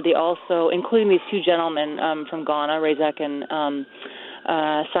them said they also, including these two gentlemen from Ghana, Razak and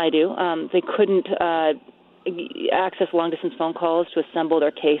Saidu, they couldn't access long-distance phone calls to assemble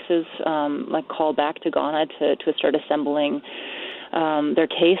their cases, like call back to Ghana to start assembling their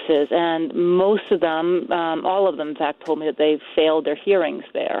cases. And most of them, all of them, in fact, told me that they failed their hearings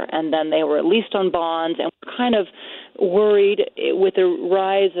there. And then they were released on bonds and were kind of worried with the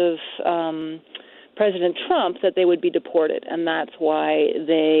rise of President Trump that they would be deported. And that's why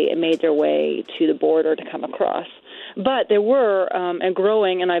they made their way to the border to come across. But there were, and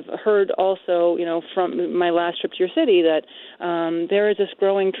growing, and I've heard also, from my last trip to your city, that there is this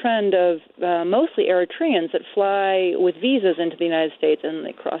growing trend of mostly Eritreans that fly with visas into the United States, and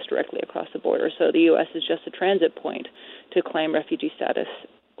they cross directly across the border. So the U.S. is just a transit point to claim refugee status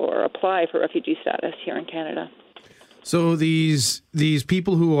or apply for refugee status here in Canada. So these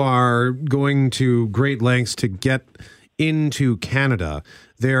people who are going to great lengths to get into Canada,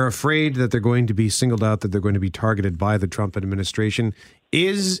 they're afraid that they're going to be singled out, that they're going to be targeted by the Trump administration.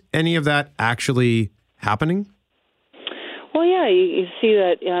 Is any of that actually happening? Well, yeah, you see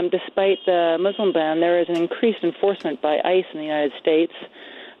that despite the Muslim ban, there is an increased enforcement by ICE in the United States.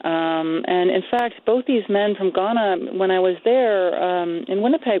 And in fact, both these men from Ghana, when I was there in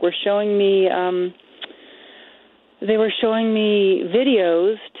Winnipeg, were showing me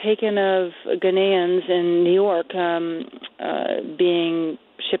videos taken of Ghanaians in New York being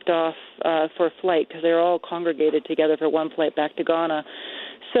shipped off for a flight, because they're all congregated together for one flight back to Ghana.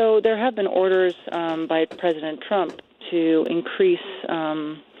 So there have been orders by President Trump to increase,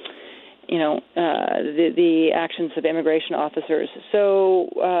 the actions of immigration officers. So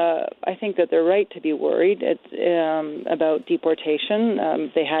I think that they're right to be worried about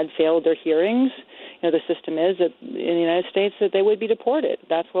deportation. They had failed their hearings. The system is that in the United States that they would be deported.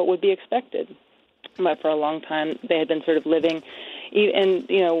 That's what would be expected. But for a long time, they had been sort of living and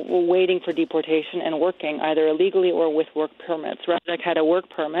waiting for deportation and working either illegally or with work permits. Razak had a work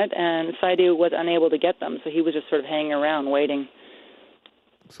permit, and Saidu was unable to get them, so he was just sort of hanging around waiting.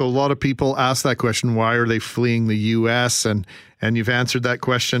 So a lot of people ask that question, why are they fleeing the U.S.? And you've answered that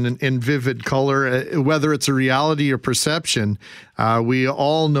question in vivid color. Whether it's a reality or perception, we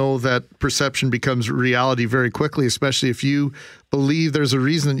all know that perception becomes reality very quickly, especially if you believe there's a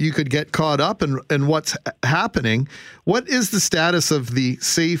reason that you could get caught up in what's happening. What is the status of the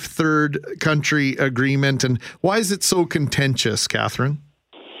Safe Third Country Agreement, and why is it so contentious, Catherine?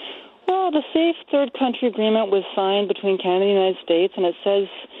 Well, the Safe Third Country Agreement was signed between Canada and the United States, and it says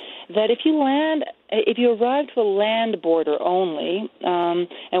that if you arrive to a land border only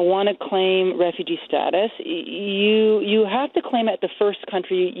and want to claim refugee status, you have to claim it at the first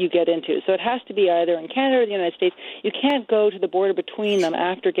country you get into. So it has to be either in Canada or the United States. You can't go to the border between them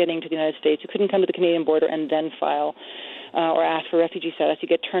after getting to the United States. You couldn't come to the Canadian border and then file or ask for refugee status. You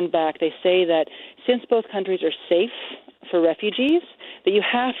get turned back. They say that since both countries are safe for refugees, that you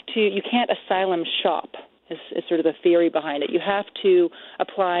can't asylum shop. Is sort of the theory behind it. You have to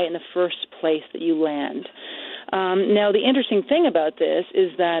apply in the first place that you land. Now, the interesting thing about this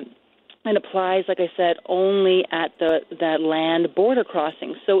is that it applies, like I said, only at that land border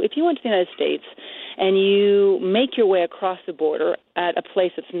crossing. So if you went to the United States and you make your way across the border at a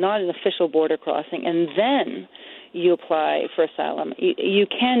place that's not an official border crossing, and then you apply for asylum, you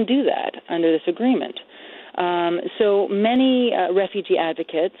can do that under this agreement. So many refugee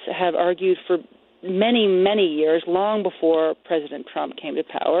advocates have argued for many, many years, long before President Trump came to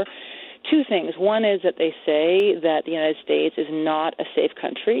power, two things. One is that they say that the United States is not a safe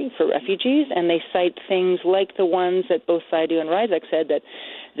country for refugees, and they cite things like the ones that both Saidu and Razak said, that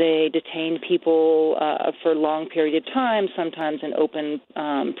they detain people for a long period of time, sometimes in open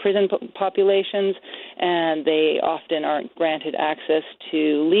prison populations, and they often aren't granted access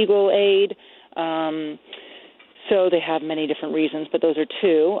to legal aid. So they have many different reasons, but those are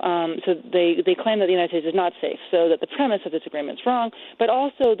two. So they claim that the United States is not safe, so that the premise of this agreement is wrong, but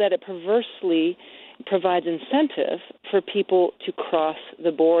also that it perversely provides incentive for people to cross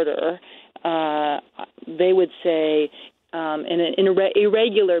the border. They would say in an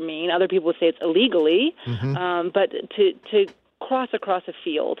irregular mean. Other people would say it's illegally, but to cross across a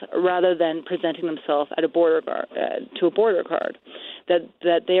field rather than presenting themselves at a border guard, to a border guard,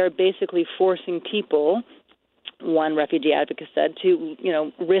 that they are basically forcing people, one refugee advocate said, to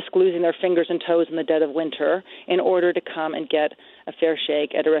risk losing their fingers and toes in the dead of winter in order to come and get a fair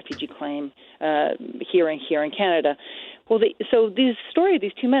shake at a refugee claim hearing here in Canada. Well, so the story of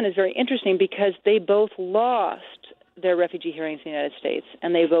these two men is very interesting because they both lost their refugee hearings in the United States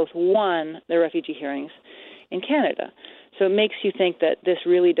and they both won their refugee hearings in Canada. So it makes you think that this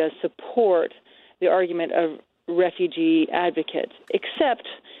really does support the argument of refugee advocates, except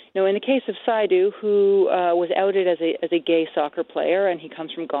in the case of Saidu, who was outed as a gay soccer player, and he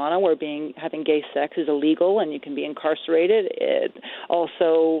comes from Ghana, where having gay sex is illegal and you can be incarcerated.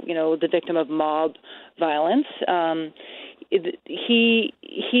 Also, the victim of mob violence. He,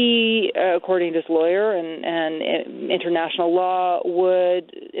 according to his lawyer and international law,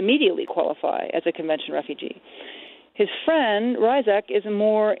 would immediately qualify as a convention refugee. His friend, Razak, is a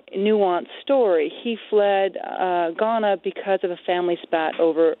more nuanced story. He fled Ghana because of a family spat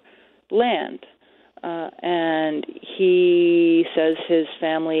over land. And he says his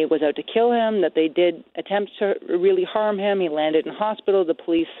family was out to kill him, that they did attempt to really harm him. He landed in hospital. The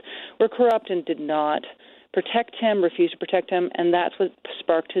police were corrupt and did not protect him, refused to protect him, and that's what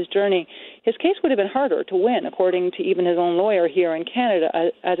sparked his journey. His case would have been harder to win, according to even his own lawyer here in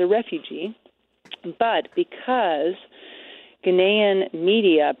Canada, as a refugee. But because Ghanaian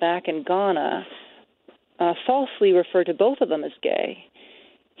media back in Ghana falsely referred to both of them as gay,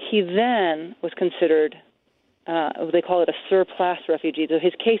 he then was considered, they call it a surplus refugee. So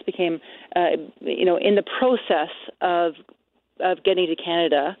his case became, in the process of getting to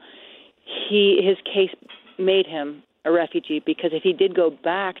Canada, his case made him a refugee, because if he did go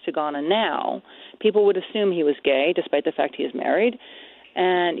back to Ghana now, people would assume he was gay, despite the fact he is married,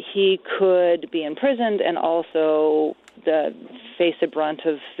 and he could be imprisoned and also face a brunt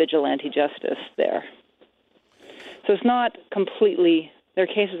of vigilante justice there. So it's not completely, their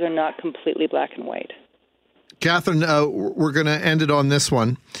cases are not completely black and white. Catherine, we're going to end it on this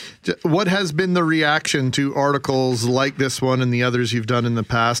one. What has been the reaction to articles like this one and the others you've done in the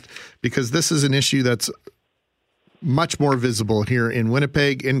past? Because this is an issue that's much more visible here in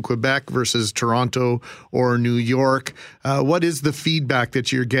Winnipeg, in Quebec versus Toronto or New York. What is the feedback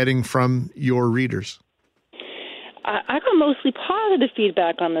that you're getting from your readers? I got mostly positive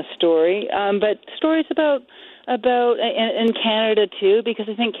feedback on this story, but stories about about in Canada too, because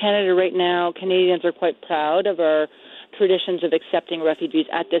I think Canada right now, Canadians are quite proud of our traditions of accepting refugees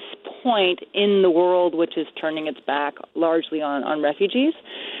at this point in the world, which is turning its back largely on refugees.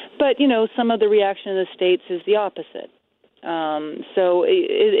 But, some of the reaction in the States is the opposite. So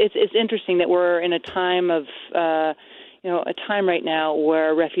it's interesting that we're in a time of, a time right now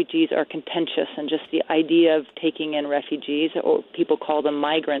where refugees are contentious, and just the idea of taking in refugees, or people call them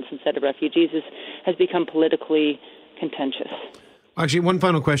migrants instead of refugees, has become politically contentious. Actually, one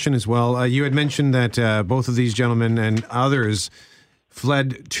final question as well. You had mentioned that both of these gentlemen and others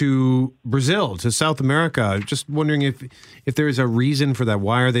fled to Brazil, to South America. Just wondering if there is a reason for that.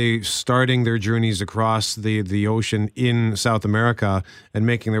 Why are they starting their journeys across the ocean in South America and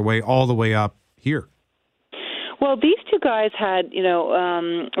making their way all the way up here? Well, these two guys had,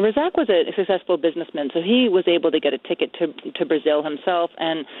 Razak was a successful businessman, so he was able to get a ticket to Brazil himself,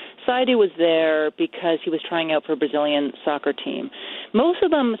 and Saidi was there because he was trying out for a Brazilian soccer team. Most of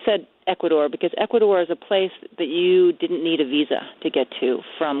them said Ecuador, because Ecuador is a place that you didn't need a visa to get to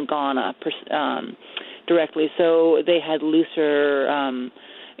from Ghana directly, so they had looser,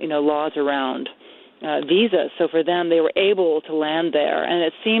 laws around visas. So for them, they were able to land there. And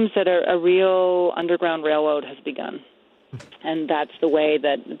it seems that a real underground railroad has begun. And that's the way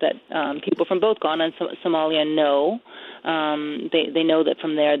that people from both Ghana and Somalia know. They know that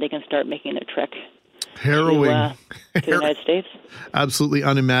from there they can start making their trek. Harrowing. To the United States. Absolutely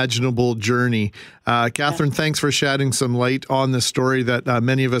unimaginable journey. Catherine, thanks for shedding some light on this story that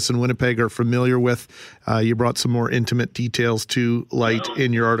many of us in Winnipeg are familiar with. You brought some more intimate details to light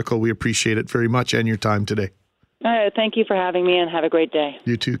in your article. We appreciate it very much and your time today. Thank you for having me, and have a great day.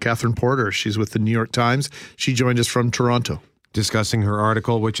 You too. Catherine Porter. She's with the New York Times. She joined us from Toronto. Discussing her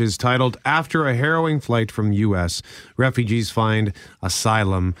article, which is titled, After a Harrowing Flight from U.S., Refugees Find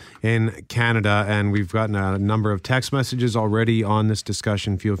Asylum in Canada. And we've gotten a number of text messages already on this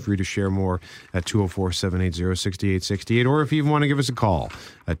discussion. Feel free to share more at 204-780-6868, or if you even want to give us a call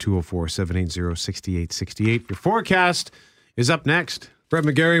at 204-780-6868. Your forecast is up next. Brett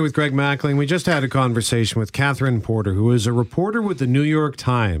McGarry with Greg Mackling. We just had a conversation with Catherine Porter, who is a reporter with the New York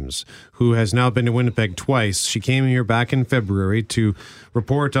Times, who has now been to Winnipeg twice. She came here back in February to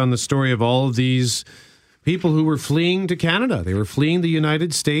report on the story of all of these people who were fleeing to Canada. They were fleeing the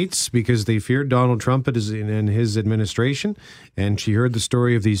United States because they feared Donald Trump and his administration. And she heard the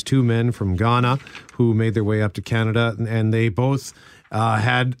story of these two men from Ghana who made their way up to Canada, and they both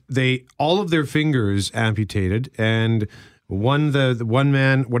had all of their fingers amputated, and one of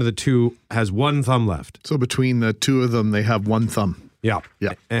the two has one thumb left. So between the two of them, they have one thumb. Yeah.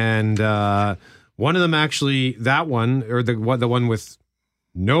 Yeah. And one of them actually, that one, or the one with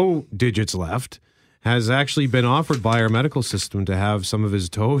no digits left, has actually been offered by our medical system to have some of his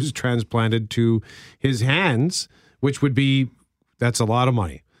toes transplanted to his hands, which that's a lot of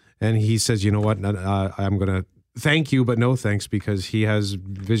money. And he says, you know what, I'm going to thank you, but no thanks, because he has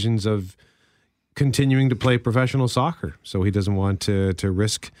visions of continuing to play professional soccer, so he doesn't want to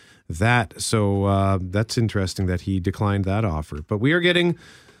risk that. So that's interesting that he declined that offer. But we are getting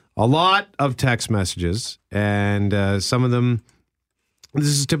a lot of text messages, and some of them, this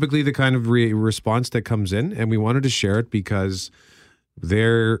is typically the kind of response that comes in, and we wanted to share it because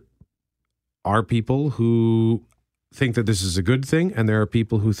there are people who think that this is a good thing, and there are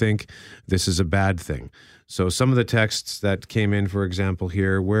people who think this is a bad thing. So some of the texts that came in, for example,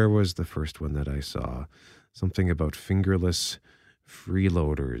 here, where was the first one that I saw? Something about fingerless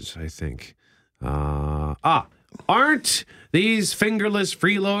freeloaders, I think. Aren't these fingerless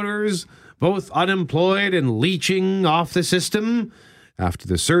freeloaders both unemployed and leeching off the system? After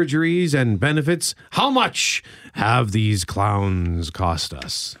the surgeries and benefits, how much have these clowns cost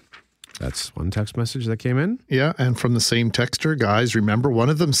us? That's one text message that came in. Yeah, and from the same texter, guys, remember, one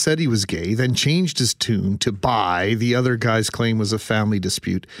of them said he was gay, then changed his tune to bi. The other guy's claim was a family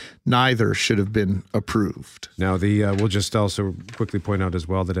dispute. Neither should have been approved. Now, we'll just also quickly point out as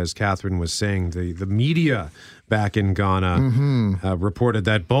well that, as Catherine was saying, the media back in Ghana reported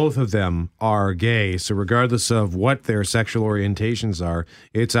that both of them are gay. So regardless of what their sexual orientations are,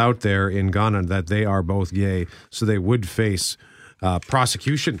 it's out there in Ghana that they are both gay. So they would face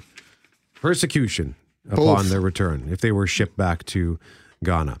persecution upon their return if they were shipped back to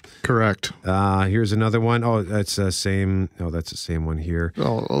Ghana. Correct. Here's another one. Oh, that's the same. Oh, that's the same one here.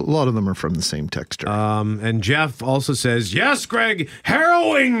 Oh, a lot of them are from the same texter. And Jeff also says, yes, Greg,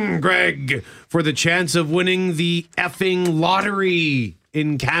 harrowing, Greg, for the chance of winning the effing lottery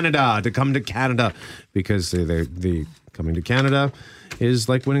in Canada, to come to Canada, because they coming to Canada is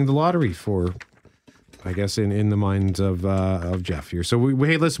like winning the lottery for, I guess, in the minds of Jeff here. So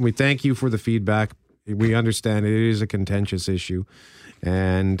hey, listen, we thank you for the feedback. we understand it is a contentious issue.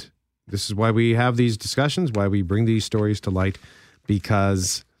 And this is why we have these discussions, why we bring these stories to light,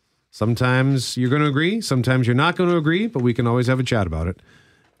 because sometimes you're going to agree, sometimes you're not going to agree, but we can always have a chat about it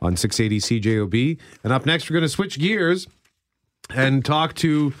on 680 CJOB. And up next, we're going to switch gears and talk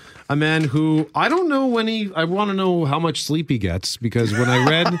to a man who I don't know I want to know how much sleep he gets, because when I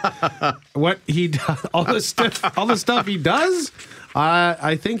read what he does, all the stuff he does,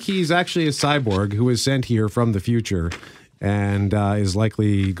 I think he's actually a cyborg who is sent here from the future and is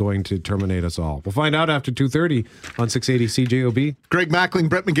likely going to terminate us all. We'll find out after 2:30 on 680 CJOB. Greg Mackling,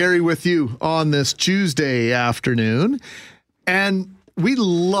 Brett McGarry with you on this Tuesday afternoon. And we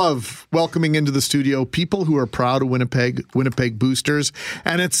love welcoming into the studio people who are proud of Winnipeg boosters.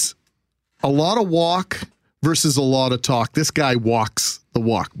 And it's a lot of walk versus a lot of talk. This guy walks the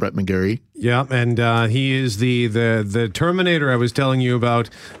walk, Brett McGarry. Yeah, and he is the Terminator I was telling you about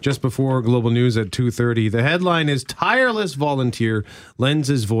just before Global News at 2:30. The headline is Tireless Volunteer Lends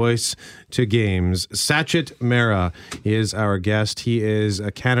His Voice to Games. Sachit Mehra is our guest. He is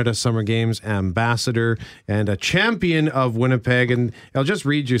a Canada Summer Games ambassador and a champion of Winnipeg. And I'll just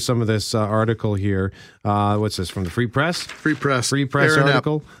read you some of this article here. What's this, from the Free Press? Free Press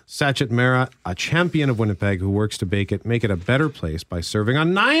article. Sachit Mehra, a champion of Winnipeg who works to make it a better place by serving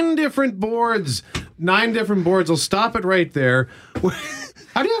on 9 different boards. 9 different boards. I'll stop it right there.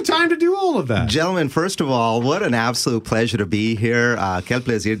 How do you have time to do all of that? Gentlemen, first of all, what an absolute pleasure to be here. Quel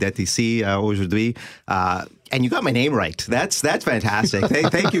plaisir d'être ici aujourd'hui. And you got my name right. That's fantastic.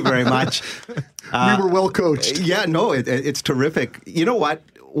 Thank you very much. We were well coached. Yeah, no, it's terrific. You know what?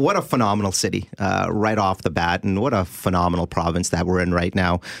 What a phenomenal city right off the bat, and what a phenomenal province that we're in right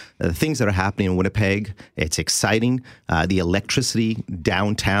now. The things that are happening in Winnipeg, it's exciting. The electricity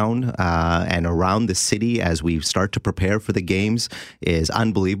downtown and around the city as we start to prepare for the games is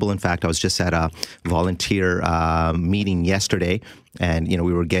unbelievable. In fact, I was just at a volunteer meeting yesterday, and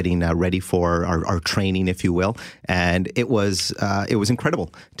we were getting ready for our training, if you will, and it was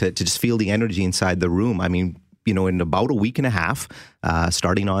incredible to just feel the energy inside the room. I mean, in about a week and a half,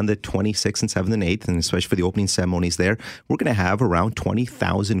 starting on the 26th and 7th and 8th, and especially for the opening ceremonies there, we're going to have around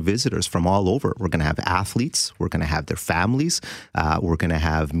 20,000 visitors from all over. We're going to have athletes. We're going to have their families. We're going to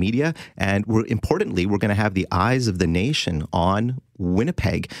have media. And importantly, we're going to have the eyes of the nation on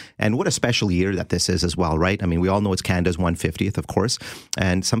Winnipeg. And what a special year that this is as well, right? I mean, we all know it's Canada's 150th, of course.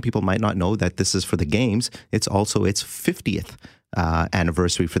 And some people might not know that this is for the Games. It's also its 50th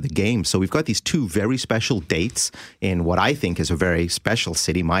anniversary for the game. So we've got these 2 very special dates in what I think is a very special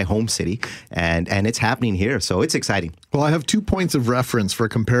city, my home city, and it's happening here. So it's exciting. Well, I have 2 points of reference for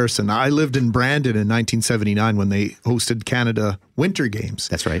comparison. I lived in Brandon in 1979 when they hosted Canada Winter Games.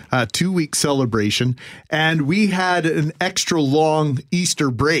 That's right. 2-week celebration. And we had an extra long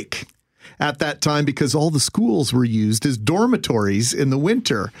Easter break at that time because all the schools were used as dormitories in the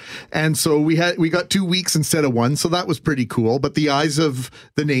winter. And so we got 2 weeks instead of 1. So that was pretty cool. But the eyes of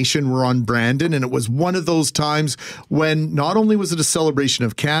the nation were on Brandon. And it was one of those times when not only was it a celebration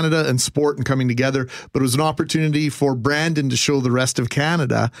of Canada and sport and coming together, but it was an opportunity for Brandon to show the rest of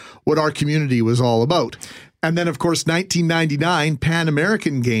Canada what our community was all about. And then, of course, 1999 Pan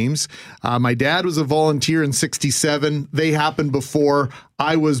American Games. My dad was a volunteer in 67. They happened before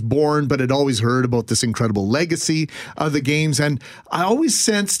I was born, but had always heard about this incredible legacy of the games. And I always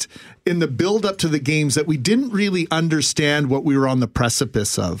sensed in the build up to the games that we didn't really understand what we were on the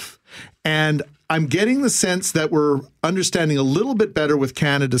precipice of. And I'm getting the sense that we're understanding a little bit better with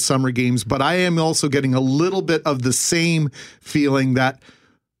Canada Summer Games, but I am also getting a little bit of the same feeling that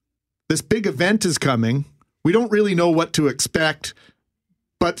this big event is coming. We don't really know what to expect,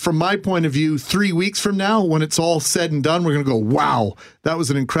 but from my point of view, 3 weeks from now, when it's all said and done, we're going to go, wow, that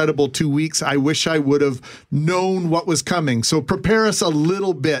was an incredible 2 weeks. I wish I would have known what was coming. So prepare us a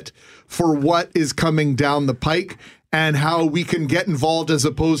little bit for what is coming down the pike and how we can get involved as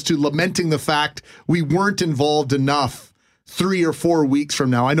opposed to lamenting the fact we weren't involved enough 3 or 4 weeks from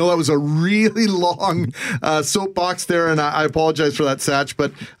now. I know that was a really long soapbox there, and I apologize for that, Satch,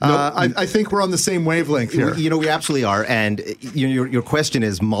 but I think we're on the same wavelength here. We absolutely are, and your question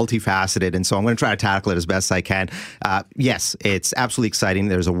is multifaceted, and so I'm going to try to tackle it as best I can. Yes, it's absolutely exciting.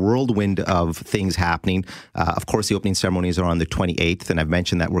 There's a whirlwind of things happening. Of course, the opening ceremonies are on the 28th, and I've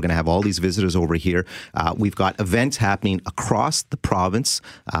mentioned that we're going to have all these visitors over here. We've got events happening across the province,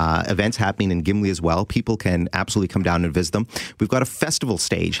 events happening in Gimli as well. People can absolutely come down and visit them. them. We've got a festival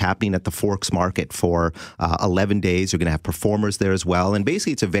stage happening at the Forks Market for 11 days. You're going to have performers there as well. And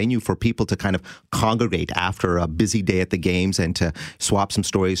basically, it's a venue for people to kind of congregate after a busy day at the games and to swap some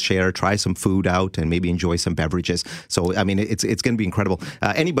stories, share, try some food out, and maybe enjoy some beverages. So, I mean, it's going to be incredible.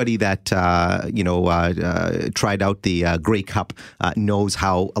 Anybody that, tried out the Grey Cup knows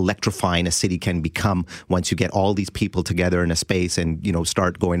how electrifying a city can become once you get all these people together in a space and,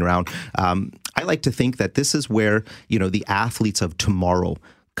 start going around. I like to think that this is where, the athletes of tomorrow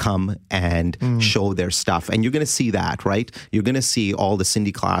come and show their stuff. And you're going to see that, right? You're going to see all the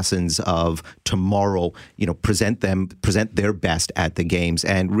Cindy Klassens of tomorrow, present their best at the games.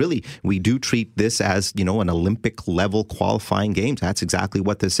 And really, we do treat this as, an Olympic level qualifying games. That's exactly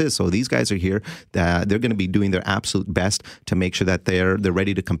what this is. So these guys are here. They're going to be doing their absolute best to make sure that they're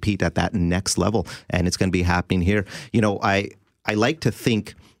ready to compete at that next level. And it's going to be happening here. I like to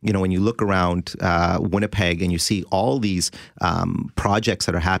think, when you look around Winnipeg and you see all these projects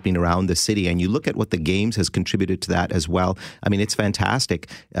that are happening around the city, and you look at what the Games has contributed to that as well, I mean, it's fantastic.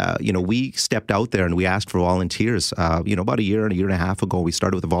 We stepped out there and we asked for volunteers. About a year and a half ago, we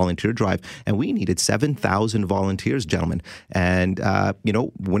started with a volunteer drive, and we needed 7,000 volunteers, gentlemen. And,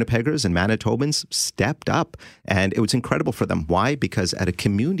 Winnipeggers and Manitobans stepped up, and it was incredible for them. Why? Because at a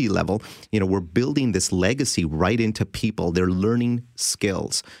community level, we're building this legacy right into people. They're learning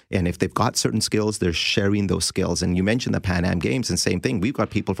skills. And if they've got certain skills, they're sharing those skills. And you mentioned the Pan Am Games, and same thing. We've got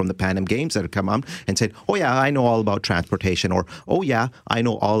people from the Pan Am Games that have come on and said, oh, yeah, I know all about transportation, or, oh, yeah, I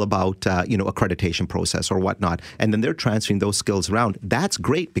know all about, accreditation process or whatnot. And then they're transferring those skills around. That's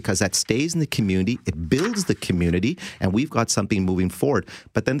great because that stays in the community. It builds the community, and we've got something moving forward.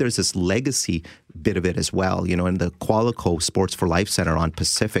 But then there's this legacy bit of it as well, in the Qualico Sports for Life Center on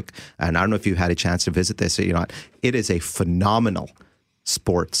Pacific. And I don't know if you had a chance to visit this, it is a phenomenal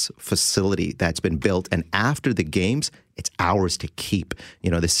sports facility that's been built, and after the games, it's ours to keep.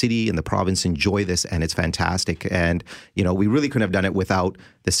 The city and the province enjoy this, and it's fantastic. And we really couldn't have done it without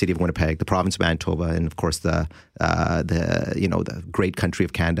the city of Winnipeg, the province of Manitoba, and of course the great country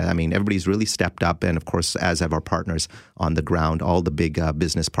of Canada. I mean, everybody's really stepped up, and of course, as have our partners on the ground, all the big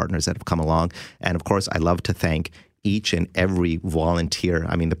business partners that have come along. And of course, I love to thank each and every volunteer.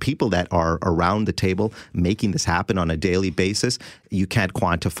 I mean, the people that are around the table making this happen on a daily basis, you can't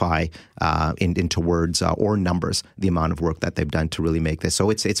quantify into words or numbers the amount of work that they've done to really make this.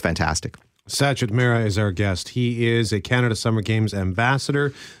 So it's fantastic. Sachet Mehra is our guest. He is a Canada Summer Games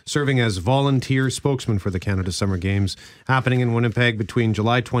ambassador, serving as volunteer spokesman for the Canada Summer Games, happening in Winnipeg between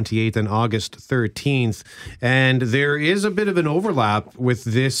July 28th and August 13th. And there is a bit of an overlap with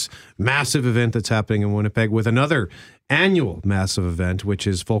this massive event that's happening in Winnipeg with another annual massive event, which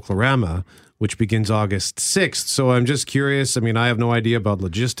is Folklorama, which begins August 6th. So I'm just curious. I mean, I have no idea about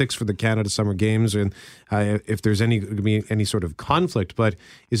logistics for the Canada Summer Games and if there's any sort of conflict, but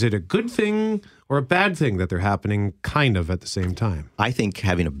is it a good thing or a bad thing that they're happening kind of at the same time? I think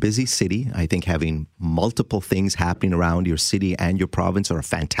having a busy city, I think having multiple things happening around your city and your province are a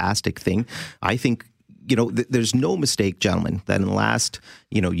fantastic thing. I think there's no mistake, gentlemen, that in the last,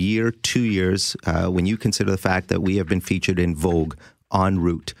 year, 2 years, when you consider the fact that we have been featured in Vogue, En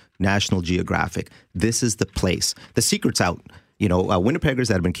Route, National Geographic, this is the place. The secret's out. Winnipeggers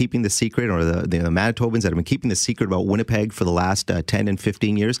that have been keeping the secret, or the Manitobans that have been keeping the secret about Winnipeg for the last 10 and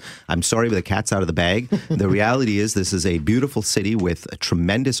 15 years, I'm sorry, but the cat's out of the bag. The reality is this is a beautiful city with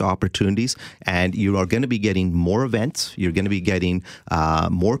tremendous opportunities, and you are going to be getting more events. You're going to be getting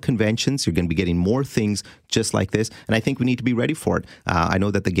more conventions. You're going to be getting more things just like this, and I think we need to be ready for it. I know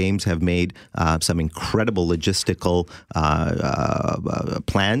that the Games have made some incredible logistical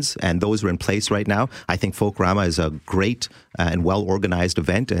plans, and those are in place right now. I think Folklorama is a great and well-organized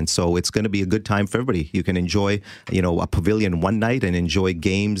event, and so it's going to be a good time for everybody. You can enjoy, a pavilion one night and enjoy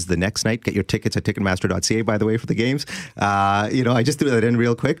games the next night. Get your tickets at Ticketmaster.ca, by the way, for the Games. I just threw that in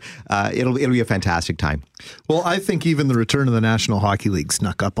real quick. It'll be a fantastic time. Well, I think even the return of the National Hockey League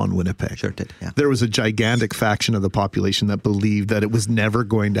snuck up on Winnipeg. Sure did, yeah. There was a gigantic faction of the population that believed that it was never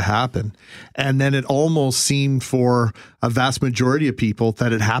going to happen. And then it almost seemed for a vast majority of people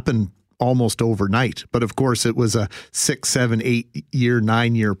that it happened almost overnight. But of course, it was a 6, 7, 8 year,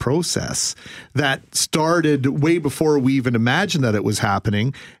 9 year process that started way before we even imagined that it was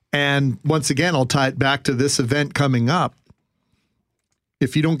happening. And once again, I'll tie it back to this event coming up.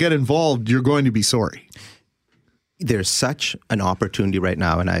 If you don't get involved, you're going to be sorry. there's such an opportunity right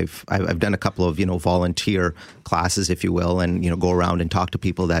now, and I've done a couple of volunteer classes, if you will, and go around and talk to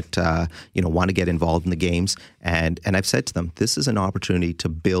people that want to get involved in the games, and I've said to them, this is an opportunity to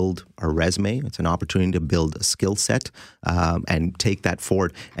build a resume. It's an opportunity to build a skill set and take that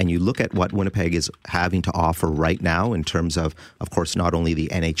forward. And you look at what Winnipeg is having to offer right now in terms of course, not only the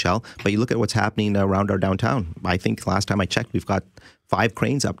NHL, but you look at what's happening around our downtown. I think last time I checked, we've got 5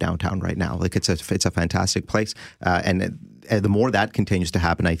 cranes up downtown right now. Like it's a fantastic place, and the more that continues to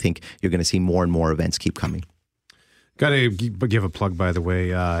happen, I think you're going to see more and more events keep coming. Got to give a plug, by the way.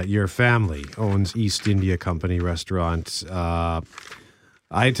 Your family owns East India Company restaurant.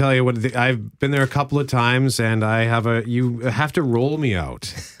 I tell you what, I've been there a couple of times, and you have to roll me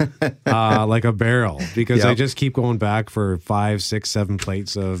out like a barrel, because I just keep going back for 5, 6, 7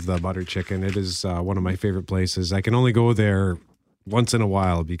 plates of the butter chicken. It is one of my favorite places. I can only go there once in a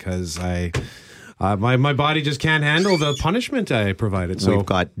while because my body just can't handle the punishment I provided. So we've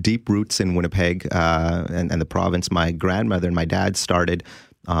got deep roots in Winnipeg and the province. My grandmother and my dad started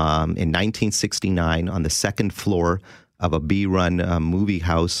in 1969 on the second floor of a B-run movie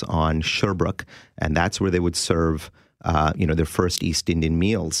house on Sherbrooke, and that's where they would serve their first East Indian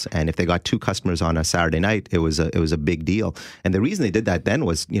meals. And if they got 2 customers on a Saturday night, it was a big deal. And the reason they did that then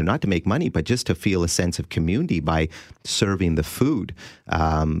was, not to make money, but just to feel a sense of community by serving the food.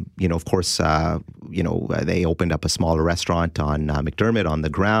 Of course, they opened up a smaller restaurant on McDermott on the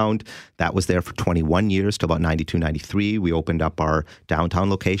ground. That was there for 21 years till about 92, 93. We opened up our downtown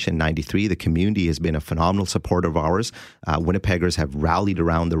location in 93. The community has been a phenomenal supporter of ours. Winnipeggers have rallied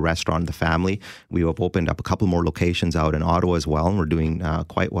around the restaurant, the family. We have opened up a couple more locations out in Ottawa as well, and we're doing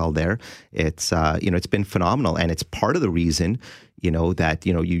quite well there. It's it's been phenomenal, and it's part of the reason that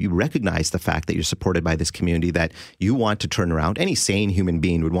you recognize the fact that you're supported by this community, that you want to turn around. Any sane human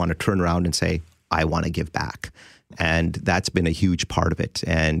being would want to turn around and say, I want to give back. And that's been a huge part of it.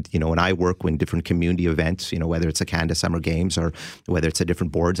 And, when I work in different community events, whether it's the Canada Summer Games or whether it's the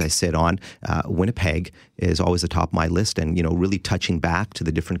different boards I sit on, Winnipeg is always the top of my list, and, really touching back to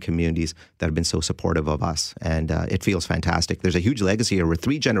the different communities that have been so supportive of us. And it feels fantastic. There's a huge legacy here. We're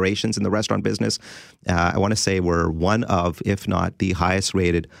 3 generations in the restaurant business. I want to say we're one of, if not the highest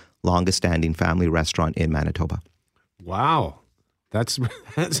rated, longest standing family restaurant in Manitoba. Wow. That's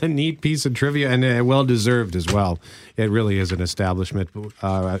a neat piece of trivia, and well deserved as well. It really is an establishment,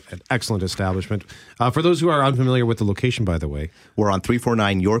 an excellent establishment. For those who are unfamiliar with the location, by the way, we're on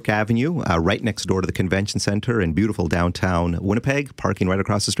 349 York Avenue, right next door to the Convention Center in beautiful downtown Winnipeg. Parking right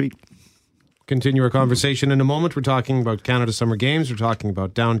across the street. Continue our conversation in a moment. We're talking about Canada Summer Games. We're talking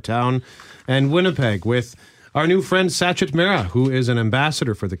about downtown and Winnipeg with our new friend Sachit Mehra, who is an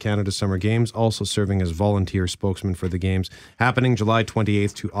ambassador for the Canada Summer Games, also serving as volunteer spokesman for the Games, happening July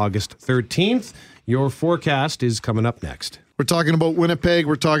 28th to August 13th. Your forecast is coming up next. We're talking about Winnipeg.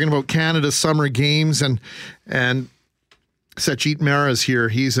 We're talking about Canada Summer Games, and Sachit Mehra is here.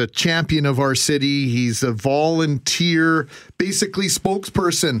 He's a champion of our city. He's a volunteer, basically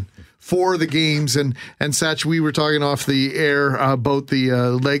spokesperson for the games. And Sach, we were talking off the air about the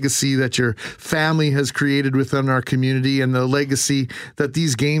legacy that your family has created within our community and the legacy that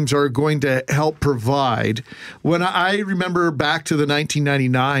these games are going to help provide. When I remember back to the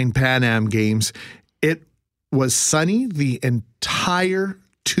 1999 Pan Am Games, it was sunny the entire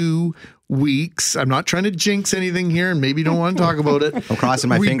 2 weeks. I'm not trying to jinx anything here, and maybe you don't want to talk about it. I'm crossing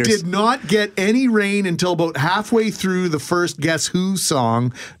my fingers. We did not get any rain until about halfway through the first Guess Who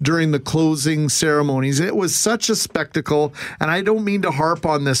song during the closing ceremonies. It was such a spectacle, and I don't mean to harp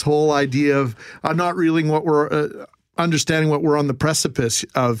on this whole idea of not reeling what we're understanding what we're on the precipice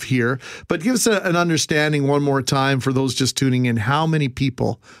of here, but give us an understanding one more time for those just tuning in, how many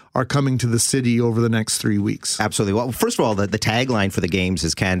people are coming to the city over the next 3 weeks? Absolutely. Well, first of all, the tagline for the games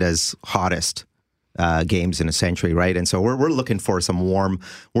is Canada's hottest games in a century, right? And so we're looking for some warm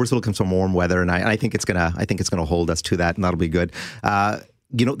weather, and I think it's gonna hold us to that, and that'll be good.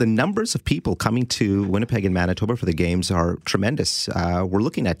 The numbers of people coming to Winnipeg and Manitoba for the games are tremendous. We're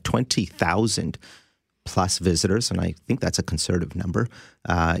looking at 20,000 plus visitors, and I think that's a conservative number.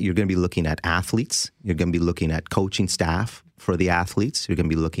 You're going to be looking at athletes. You're going to be looking at coaching staff for the athletes. You're going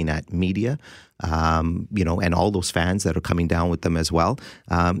to be looking at media, and all those fans that are coming down with them as well.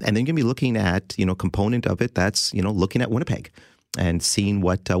 And then you're going to be looking at, component of it that's, looking at Winnipeg and seeing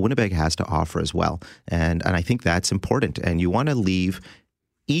what Winnipeg has to offer as well. And I think that's important. And you want to leave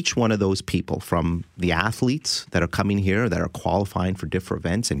each one of those people, from the athletes that are coming here, that are qualifying for different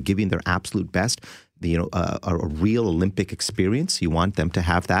events and giving their absolute best, a real Olympic experience. You want them to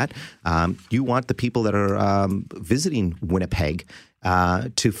have that. You want the people that are visiting Winnipeg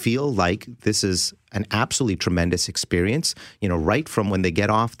to feel like this is an absolutely tremendous experience, right from when they get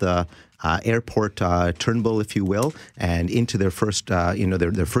off the airport turnbull, if you will, and into their first,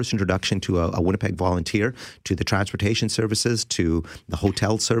 their first introduction to a Winnipeg volunteer, to the transportation services, to the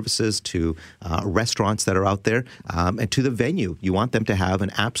hotel services, to restaurants that are out there, and to the venue. You want them to have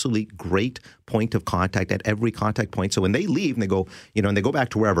an absolutely great point of contact at every contact point. So when they leave and they go, and they go back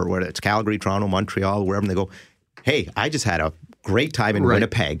to whether it's Calgary, Toronto, Montreal, wherever, and they go, hey, I just had a great time in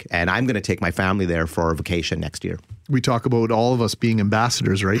Winnipeg, and I'm going to take my family there for our vacation next year. We talk about all of us being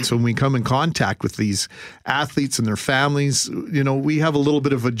ambassadors, right? So when we come in contact with these athletes and their families, we have a little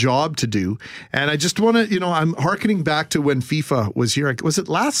bit of a job to do. And I just want to, I'm hearkening back to when FIFA was here. Was it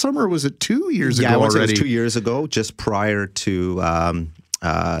last summer or was it 2 years ago already? Yeah, it was 2 years ago, just prior to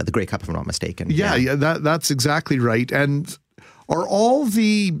the Grey Cup, if I'm not mistaken. Yeah, that's exactly right. And are all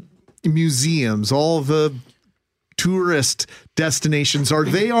the museums, all the tourist destinations, are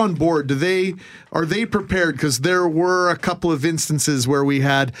they on board? Are they prepared? Because there were a couple of instances where we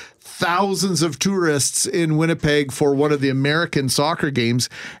had thousands of tourists in Winnipeg for one of the American soccer games.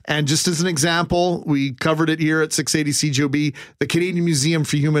 And just as an example, we covered it here at 680 CJOB. The Canadian Museum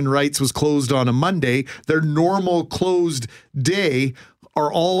for Human Rights was closed on a Monday. Their normal closed day.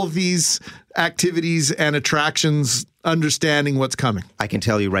 Are all of these activities and attractions understanding what's coming? I can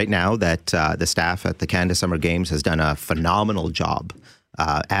tell you right now that the staff at the Canada Summer Games has done a phenomenal job,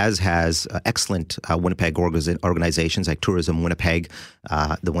 as has excellent Winnipeg organizations like Tourism Winnipeg,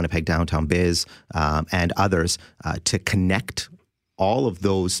 the Winnipeg Downtown Biz, and others to connect all of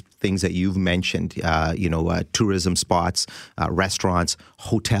those things that you've mentioned, tourism spots, restaurants,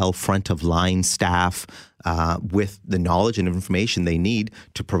 hotel front of line staff, with the knowledge and information they need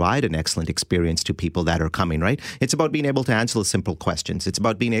to provide an excellent experience to people that are coming, right? It's about being able to answer the simple questions. It's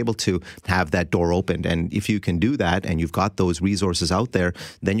about being able to have that door opened. And if you can do that and you've got those resources out there,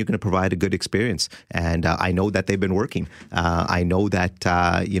 then you're going to provide a good experience. And I know that they've been working. I know that,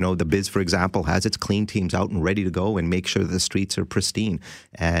 the Biz, for example, has its clean teams out and ready to go and make sure that the streets are pristine.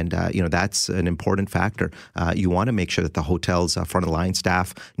 And, that's an important factor. You want to make sure that the hotel's front of line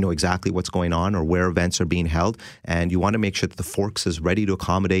staff know exactly what's going on or where events are being held, and you want to make sure that the Forks is ready to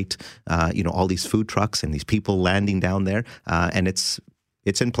accommodate, all these food trucks and these people landing down there, and it's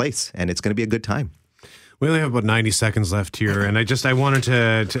in place, and it's going to be a good time. We only have about 90 seconds left here, and I wanted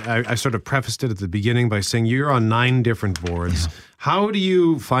to I sort of prefaced it at the beginning by saying you're on 9 different boards. Yeah. How do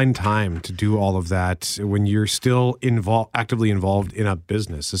you find time to do all of that when you're still actively involved in a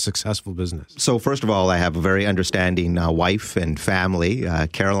business, a successful business? So first of all, I have a very understanding wife and family.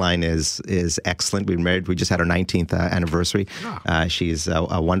 Caroline is excellent. We've been married. We just had our 19th anniversary. Oh. She's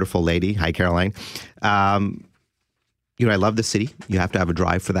a wonderful lady. Hi, Caroline. I love the city. You have to have a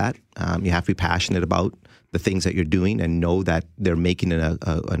drive for that. You have to be passionate about the things that you're doing and know that they're making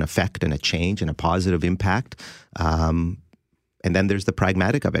an effect and a change and a positive impact. And then there's the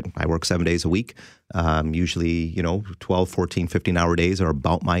pragmatic of it. I work 7 days a week. Usually, 12, 14, 15-hour days are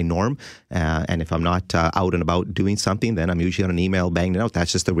about my norm. And if I'm not out and about doing something, then I'm usually on an email banging it out.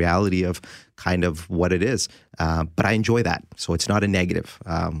 That's just the reality of kind of what it is. But I enjoy that. So it's not a negative.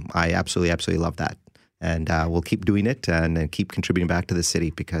 I absolutely love that. And we'll keep doing it and keep contributing back to the city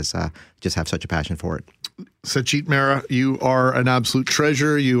because I just have such a passion for it. Sachit Mehra, you are an absolute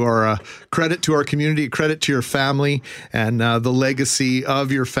treasure. You are a credit to our community, a credit to your family, and the legacy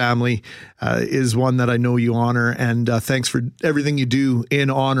of your family is one that I know you honor. And thanks for everything you do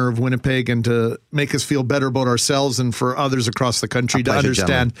in honor of Winnipeg and to make us feel better about ourselves and for others across the country to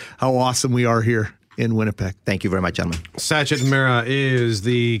understand how awesome we are here in Winnipeg. Thank you very much, gentlemen. Sachit Mehra is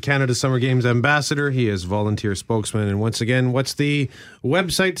the Canada Summer Games ambassador. He is volunteer spokesman. And once again, what's the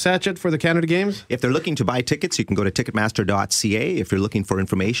website, Sachit, for the Canada Games? If they're looking to buy tickets, you can go to ticketmaster.ca. If you're looking for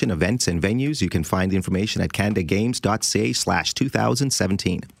information, events, and venues, you can find the information at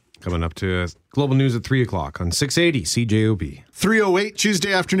canadagames.ca/2017. Coming up to Global News at 3 o'clock on 680 CJOB. 3:08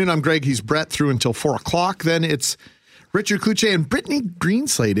 Tuesday afternoon. I'm Greg. He's Brett through until 4 o'clock. Then it's Richard Kluche and Brittany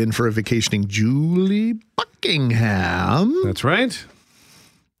Greenslade in for a vacationing Julie Buckingham. That's right.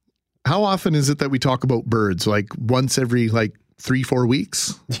 How often is it that we talk about birds? Like once every 3-4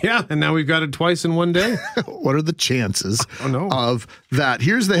 weeks? Yeah, and now we've got it twice in one day. What are the chances of that?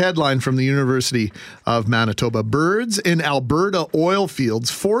 Here's the headline from the University of Manitoba. Birds in Alberta oil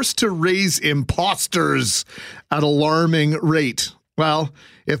fields forced to raise imposters at alarming rate. Well,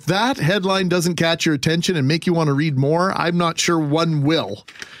 if that headline doesn't catch your attention and make you want to read more, I'm not sure one will.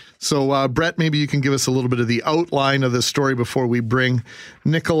 So, Brett, maybe you can give us a little bit of the outline of the story before we bring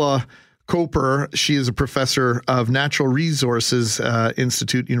Nicola Koper. She is a professor of Natural Resources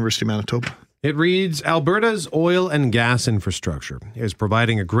Institute, University of Manitoba. It reads, Alberta's oil and gas infrastructure is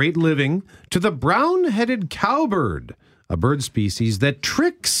providing a great living to the brown-headed cowbird, a bird species that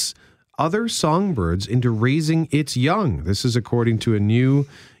tricks other songbirds into raising its young. This is according to a new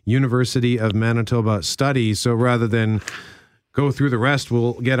University of Manitoba study. So rather than go through the rest,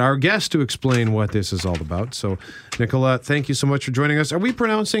 we'll get our guest to explain what this is all about. So, Nicola, thank you so much for joining us. Are we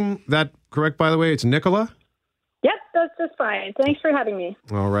pronouncing that correct, by the way? It's Nicola? Yep, that's just fine. Thanks for having me.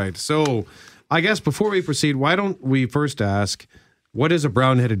 All right. So I guess before we proceed, why don't we first ask, what is a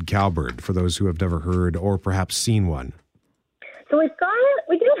brown-headed cowbird for those who have never heard or perhaps seen one? So we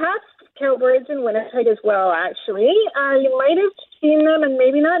do have cowbirds in Winnipeg as well, actually. You might have seen them and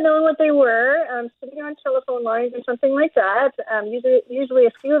maybe not known what they were, sitting on telephone lines or something like that. Usually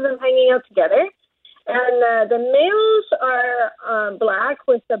a few of them hanging out together. And the males are black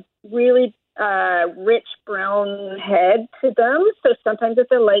with a really rich brown head to them. So sometimes if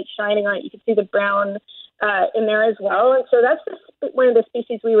the light's shining on it, you can see the brown in there as well. And so that's one of the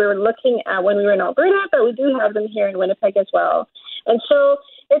species we were looking at when we were in Alberta, but we do have them here in Winnipeg as well. And so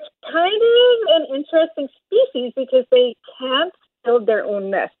it's kind of an interesting species because they can't build their own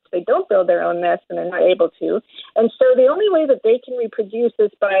nests. They don't build their own nests and they're not able to. And so the only way that they can reproduce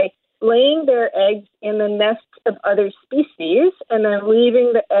is by laying their eggs in the nests of other species and then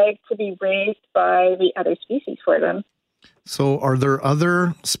leaving the egg to be raised by the other species for them. So are there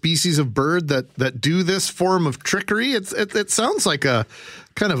other species of bird that do this form of trickery? It sounds like a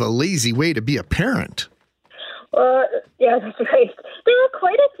kind of a lazy way to be a parent. Yeah, that's right. There are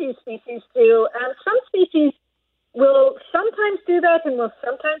quite a few species do. Some species will sometimes do that and will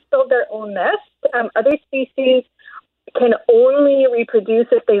sometimes build their own nest. Other species can only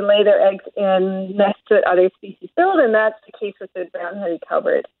reproduce if they lay their eggs in nests that other species build, and that's the case with the brown-headed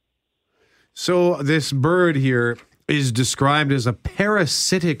cowbird. So this bird here is described as a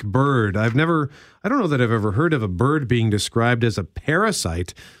parasitic bird. I don't know that I've ever heard of a bird being described as a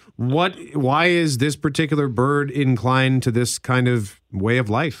parasite. Why is this particular bird inclined to this kind of way of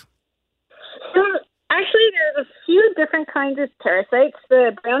life? So actually, there's a few different kinds of parasites.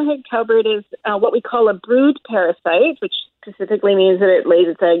 The brown-headed cowbird is what we call a brood parasite, which specifically means that it lays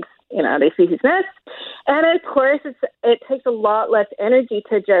its eggs in other species' nests. And of course, it takes a lot less energy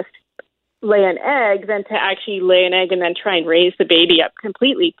to just lay an egg than to actually lay an egg and then try and raise the baby up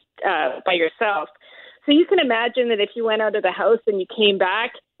completely by yourself. So you can imagine that if you went out of the house and you came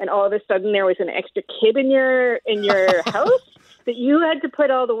back and all of a sudden there was an extra kid in your house that you had to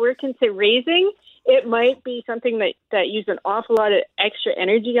put all the work into raising, it might be something that used an awful lot of extra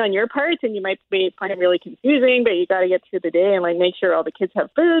energy on your part, and you might find it really confusing, but you got to get through the day and make sure all the kids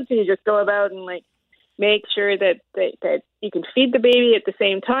have food, so you just go about and make sure that you can feed the baby at the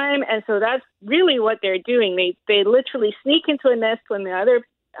same time. And so that's really what they're doing. They literally sneak into a nest when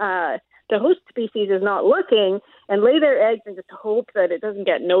the host species is not looking and lay their eggs and just hope that it doesn't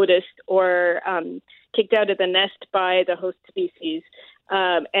get noticed or kicked out of the nest by the host species.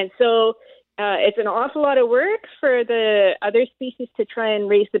 And so it's an awful lot of work for the other species to try and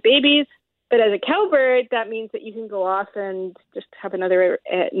raise the babies. But as a cowbird, that means that you can go off and just have another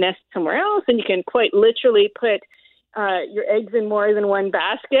nest somewhere else, and you can quite literally put your eggs in more than one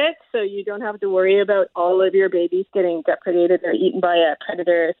basket, so you don't have to worry about all of your babies getting depredated or eaten by a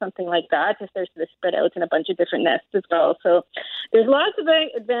predator or something like that, if they're sort of spread out in a bunch of different nests as well. So there's lots of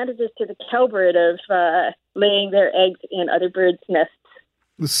advantages to the cowbird of laying their eggs in other birds' nests.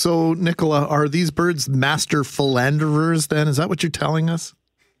 So, Nicola, are these birds master philanderers then? Is that what you're telling us?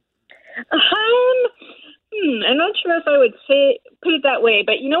 I'm not sure if I would put it that way,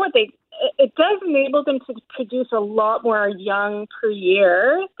 but you know what? It does enable them to produce a lot more young per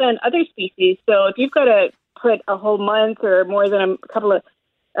year than other species. So if you've got to put a whole month or more than a couple of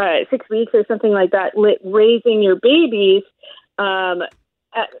 6 weeks or something like that raising your babies,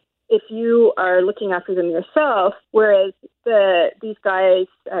 if you are looking after them yourself, whereas these guys,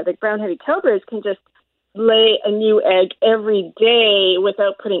 the brown-headed cowbirds, can just lay a new egg every day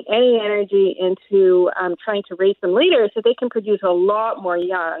without putting any energy into trying to raise them later, so they can produce a lot more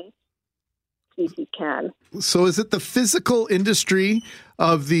young species can. So is it the physical industry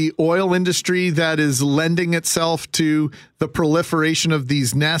of the oil industry that is lending itself to the proliferation of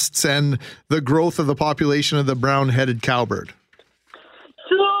these nests and the growth of the population of the brown-headed cowbird?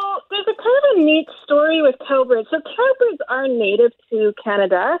 So there's a kind of a neat story with cowbirds. So cowbirds are native to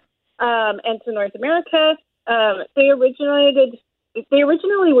Canada and to North America. They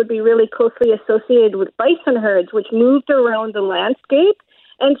originally would be really closely associated with bison herds, which moved around the landscape.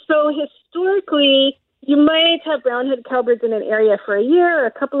 And so historically, you might have brown-headed cowbirds in an area for a year or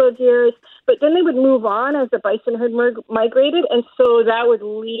a couple of years, but then they would move on as the bison herd migrated, and so that would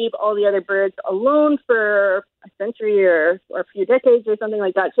leave all the other birds alone for a century or a few decades or something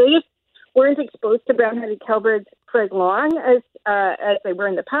like that. So they just weren't exposed to brown-headed cowbirds for as long as they were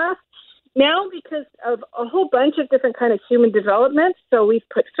in the past. Now, because of a whole bunch of different kind of human development, so we've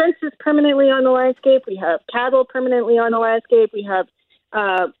put fences permanently on the landscape, we have cattle permanently on the landscape, we have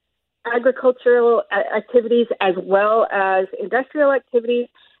agricultural activities as well as industrial activities,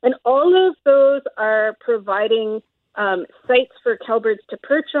 and all of those are providing sites for cowbirds to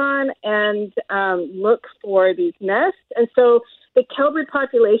perch on and look for these nests. And so the cowbird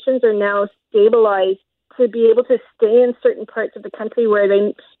populations are now stabilized to be able to stay in certain parts of the country where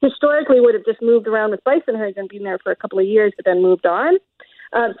they historically would have just moved around with bison herds and been there for a couple of years but then moved on.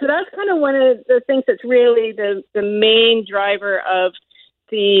 So that's kind of one of the things that's really the main driver of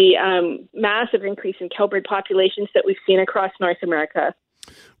the massive increase in cowbird populations that we've seen across North America.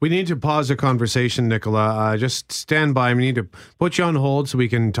 We need to pause the conversation, Nicola. Just stand by. We need to put you on hold so we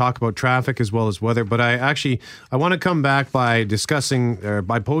can talk about traffic as well as weather. But I want to come back by posing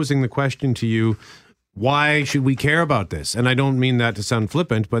the question to you. Why should we care about this? And I don't mean that to sound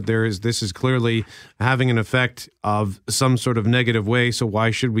flippant, but this is clearly having an effect of some sort of negative way. So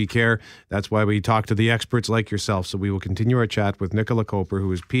why should we care? That's why we talk to the experts like yourself. So we will continue our chat with Nicola Coper, who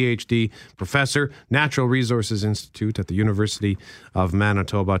is PhD professor, Natural Resources Institute at the University of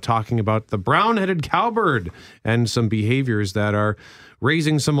Manitoba, talking about the brown-headed cowbird and some behaviors that are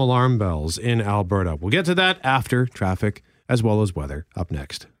raising some alarm bells in Alberta. We'll get to that after traffic as well as weather up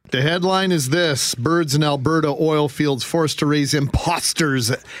next. The headline is this: birds in Alberta oil fields forced to raise imposters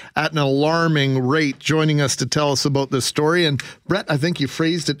at an alarming rate. Joining us to tell us about this story, and Brett, I think you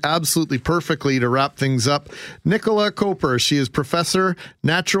phrased it absolutely perfectly to wrap things up. Nicola Coper, she is professor,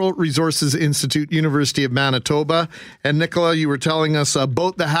 Natural Resources Institute, University of Manitoba. And Nicola, you were telling us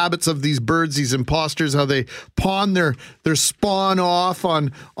about the habits of these birds, these imposters, how they pawn their spawn off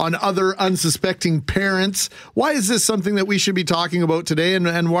on other unsuspecting parents. Why is this something that we should be talking about today,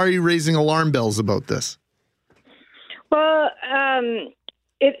 and why are you raising alarm bells about this? Well,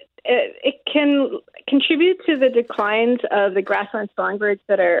 it can contribute to the declines of the grassland songbirds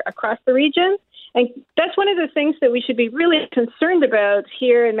that are across the region. And that's one of the things that we should be really concerned about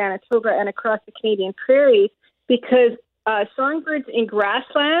here in Manitoba and across the Canadian prairies, because songbirds in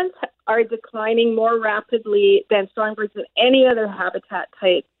grasslands are declining more rapidly than songbirds in any other habitat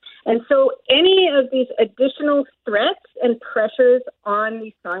type. And so any of these additional threats and pressures on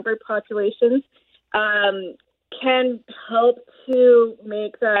these songbird populations can help to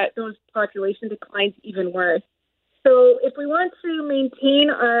make those population declines even worse. So if we want to maintain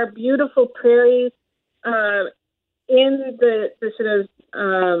our beautiful prairies in the sort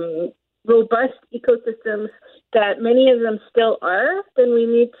of robust ecosystems that many of them still are, then we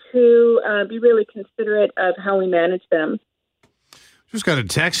need to be really considerate of how we manage them. Just got a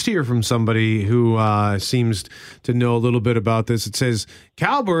text here from somebody who seems to know a little bit about this. It says,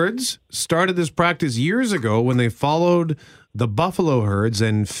 cowbirds started this practice years ago when they followed the buffalo herds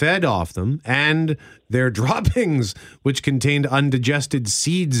and fed off them and their droppings, which contained undigested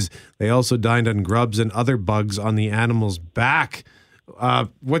seeds. They also dined on grubs and other bugs on the animal's back.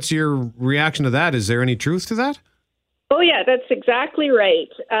 What's your reaction to that? Is there any truth to that? Oh, yeah, that's exactly right.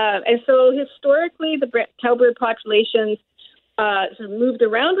 And so historically, the cowbird populations sort of moved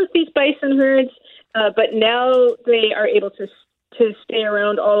around with these bison herds, but now they are able to stay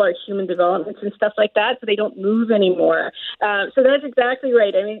around all our human developments and stuff like that, so they don't move anymore. So that's exactly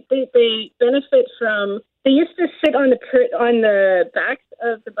right. I mean, they benefit from. They used to sit on the backs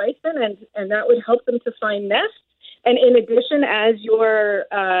of the bison, and that would help them to find nests. And in addition, as your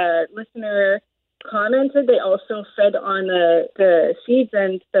listener commented, they also fed on the seeds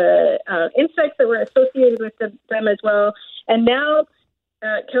and the insects that were associated with them as well. And now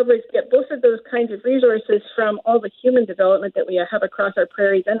cowbirds get both of those kinds of resources from all the human development that we have across our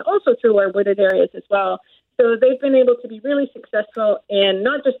prairies and also through our wooded areas as well. So they've been able to be really successful in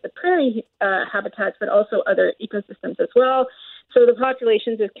not just the prairie habitats, but also other ecosystems as well. So the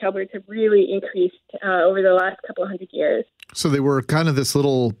populations of cowbirds have really increased over the last couple of 100 years. So they were kind of this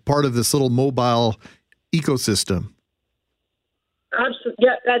little part of this little mobile ecosystem. Absolutely.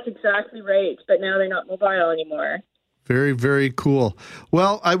 Yeah, that's exactly right. But now they're not mobile anymore. Very, very cool.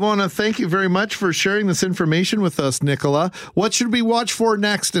 Well, I want to thank you very much for sharing this information with us, Nicola. What should we watch for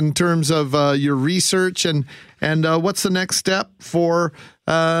next in terms of your research, and what's the next step for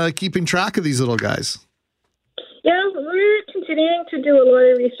keeping track of these little guys? Yeah, we're continuing to do a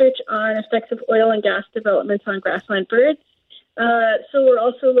lot of research on effects of oil and gas development on grassland birds. So we're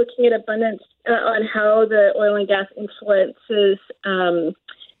also looking at abundance on how the oil and gas influences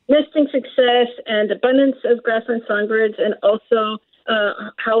nesting success and abundance of grassland songbirds, and also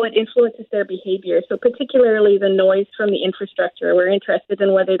how it influences their behavior. So particularly the noise from the infrastructure. We're interested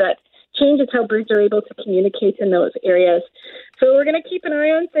in whether that changes how birds are able to communicate in those areas. So we're going to keep an eye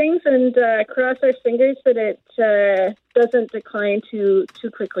on things and cross our fingers that it doesn't decline too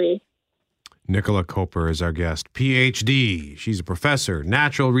quickly. Nicola Coper is our guest, PhD. She's a professor,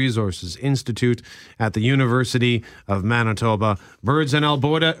 Natural Resources Institute at the University of Manitoba. Birds in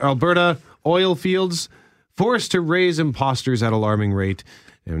Alberta oil fields forced to raise imposters at alarming rate.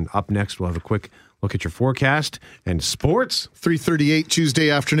 And up next, we'll have a quick look at your forecast and sports. 3:38 Tuesday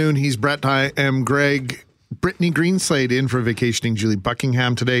afternoon. He's Brett. I am Greg. Brittany Greenslade in for vacationing Julie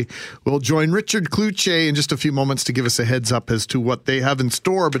Buckingham today. We'll join Richard Cloutier in just a few moments to give us a heads up as to what they have in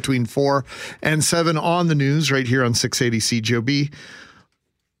store between 4 and 7 on the news right here on 680 CJOB.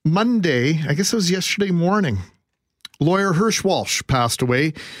 Monday, I guess it was yesterday morning, lawyer Hirsch Walsh passed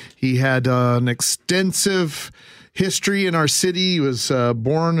away. He had an extensive history in our city. He was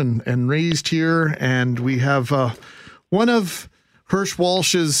born and raised here, and we have one of Hirsch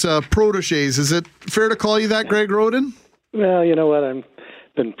Walsh's proteges. Is it fair to call you that, Greg Roden? Well, you know what? I've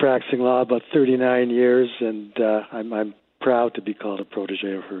been practicing law about 39 years, and I'm proud to be called a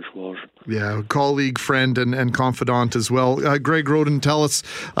protege of Hirsch Walsh. Yeah, colleague, friend, and confidant as well. Greg Roden, tell us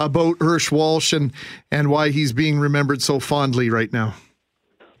about Hirsch Walsh and why he's being remembered so fondly right now.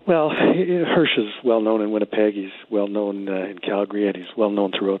 Well, Hirsch is well known in Winnipeg. He's well known in Calgary, and he's well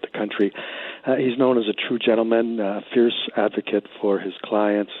known throughout the country. He's known as a true gentleman, a fierce advocate for his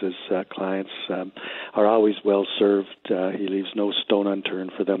clients. His clients are always well served. He leaves no stone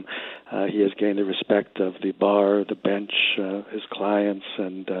unturned for them. He has gained the respect of the bar, the bench, his clients,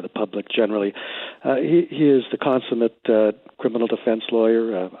 and the public generally. He is the consummate criminal defense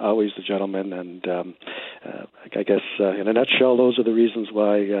lawyer, always the gentleman, and I guess in a nutshell, those are the reasons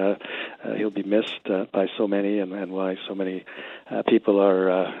why he'll be missed by so many, and why so many people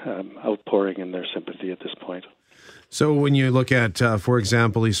are outpouring in their sympathy at this point. So when you look at, for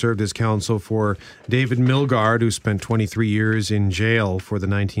example, he served as counsel for David Milgaard, who spent 23 years in jail for the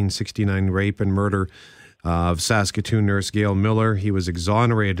 1969 rape and murder of Saskatoon nurse Gail Miller. He was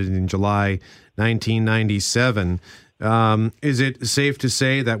exonerated in July 1997. Is it safe to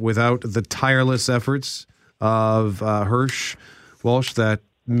say that without the tireless efforts of Hirsch Walsh, that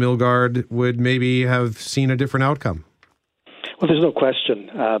Milgaard would maybe have seen a different outcome? Well, there's no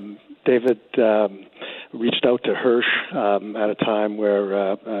question. David reached out to Hirsch at a time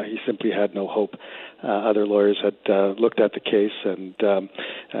where he simply had no hope. Other lawyers had looked at the case and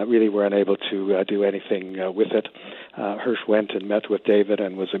really were unable to do anything with it. Hirsch went and met with David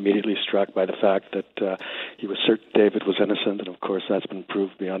and was immediately struck by the fact that he was certain David was innocent, and of course that's been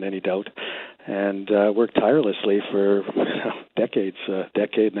proved beyond any doubt, and worked tirelessly for decade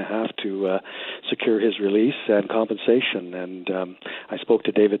and a half to secure his release and compensation. And I spoke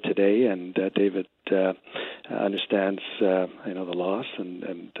to David today, and David understands the loss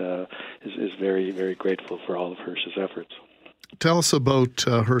and is very, very grateful for all of Hirsch's efforts. Tell us about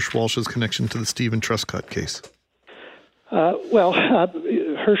Hirsch Walsh's connection to the Stephen Truscott case.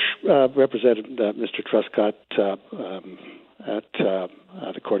 Hirsch represented Mr. Truscott at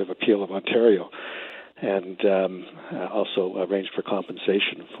the Court of Appeal of Ontario, and also arranged for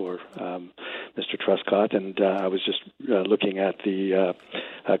compensation for Mr. Truscott. And I was just looking at the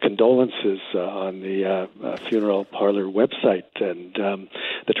condolences on the funeral parlor website, and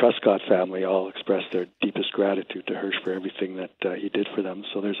the Truscott family all expressed their deepest gratitude to Hirsch for everything that he did for them.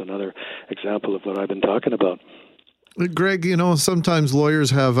 So there's another example of what I've been talking about. Greg, sometimes lawyers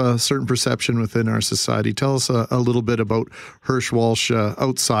have a certain perception within our society. Tell us a little bit about Hirsch Walsh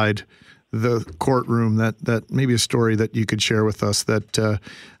outside the courtroom, that maybe a story that you could share with us that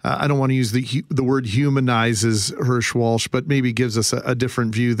I don't want to use the word humanizes Hirsch Walsh, but maybe gives us a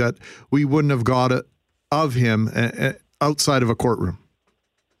different view that we wouldn't have got of him outside of a courtroom.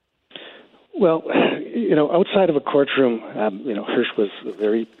 Well, outside of a courtroom, Hirsch was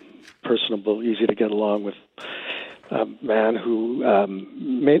very personable, easy to get along with. Man who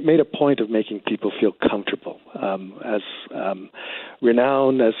made a point of making people feel comfortable. As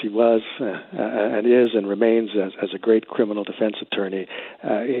renowned as he was and is and remains as a great criminal defense attorney,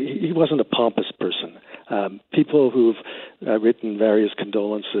 he wasn't a pompous person. People who've written various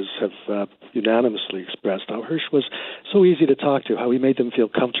condolences have unanimously expressed how Hirsch was so easy to talk to, how he made them feel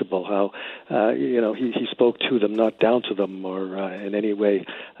comfortable, how he spoke to them, not down to them, or in any way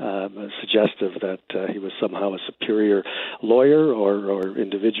suggestive that he was somehow a superior lawyer or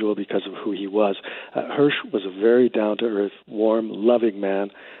individual because of who he was. Hirsch was a very down-to-earth, warm, loving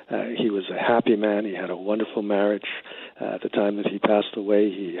man. He was a happy man. He had a wonderful marriage. At the time that he passed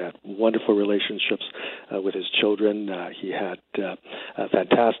away, he had wonderful relationships with his children. He had a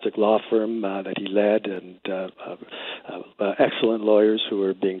fantastic law firm that he led, and excellent lawyers who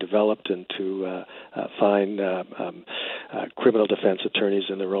were being developed into fine criminal defense attorneys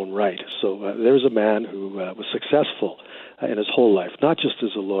in their own right. So there's a man who was successful in his whole life, not just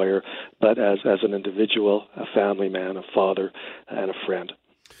as a lawyer, but as an individual, a family man, a father, and a friend.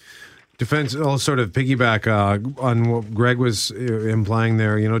 Defense, I'll sort of piggyback on what Greg was implying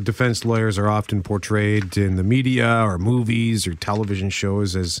there. You know, defense lawyers are often portrayed in the media or movies or television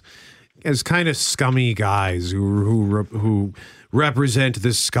shows as kind of scummy guys who represent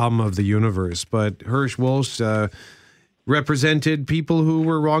the scum of the universe. But Hirsch Walsh represented people who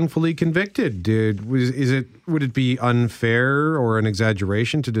were wrongfully convicted. Would it be unfair or an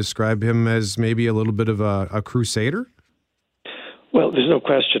exaggeration to describe him as maybe a little bit of a crusader? Well, there's no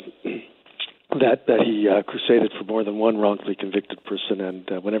question that he crusaded for more than one wrongfully convicted person, and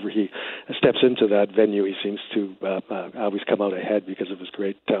whenever he steps into that venue, he seems to always come out ahead because of his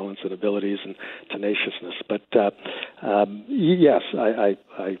great talents and abilities and tenaciousness. But yes, I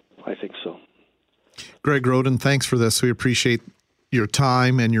think so. Greg Roden, thanks for this. We appreciate your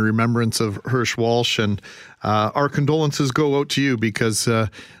time and your remembrance of Hirsch Walsh, and our condolences go out to you because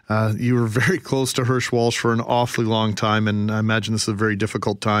you were very close to Hirsch Walsh for an awfully long time, and I imagine this is a very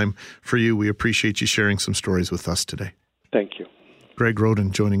difficult time for you. We appreciate you sharing some stories with us today. Thank you. Greg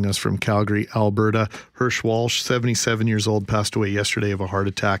Roden joining us from Calgary, Alberta. Hirsch Walsh, 77 years old, passed away yesterday of a heart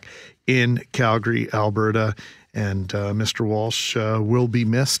attack in Calgary, Alberta. And Mr. Walsh will be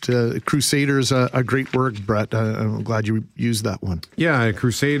missed. Crusader is a great word, Brett. I'm glad you used that one. Yeah,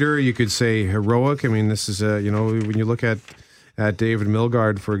 Crusader, you could say heroic. I mean, this is, when you look at David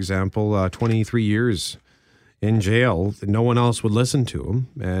Milgaard, for example, 23 years in jail, no one else would listen to him.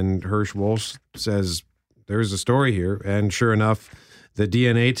 And Hirsch Walsh says, there's a story here. And sure enough, the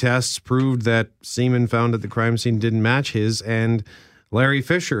DNA tests proved that semen found at the crime scene didn't match his, and Larry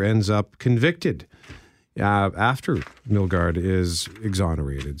Fisher ends up convicted after Milgaard is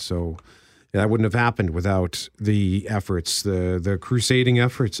exonerated. So that wouldn't have happened without the efforts, the crusading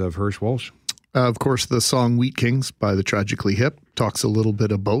efforts of Hirsch Walsh. Of course, the song Wheat Kings by the Tragically Hip talks a little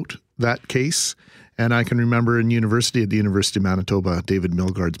bit about that case. And I can remember at the University of Manitoba, David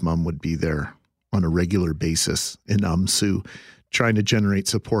Milgaard's mom would be there on a regular basis in UMSU, trying to generate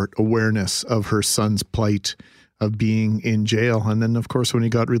support, awareness of her son's plight of being in jail. And then, of course, when he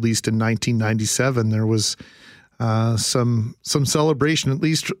got released in 1997, there was some celebration, at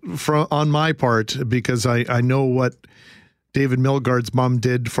least on my part, because I know what David Milgaard's mom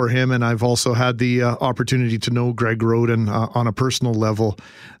did for him, and I've also had the opportunity to know Greg Roden on a personal level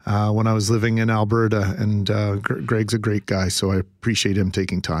when I was living in Alberta, and Greg's a great guy, so I appreciate him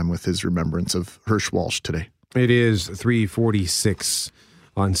taking time with his remembrance of Hirsch Walsh today. It is 3:46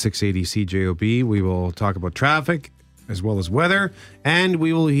 on 680 CJOB. We will talk about traffic as well as weather, and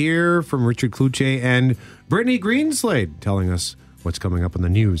we will hear from Richard Cloutier and Brittany Greenslade telling us what's coming up in the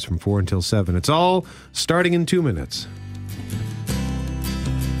news from 4 until 7. It's all starting in 2 minutes.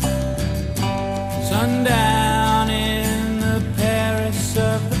 Sundown in the Paris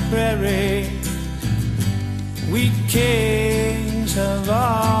of the prairie, wheat kings of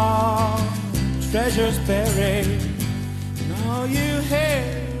all treasures buried, and all you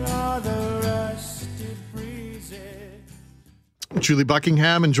hear are the rusted breezes. Julie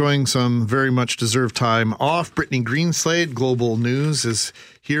Buckingham enjoying some very much deserved time off. Brittany Greenslade, Global News, is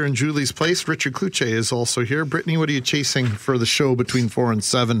here in Julie's place. Richard Cloutier is also here. Brittany, what are you chasing for the show between 4 and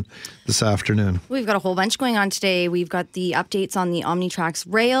 7 this afternoon? We've got a whole bunch going on today. We've got the updates on the Omnitrax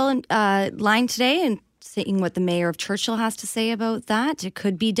rail line today, and seeing what the mayor of Churchill has to say about that. It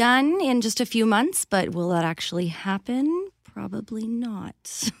could be done in just a few months, but will that actually happen? Probably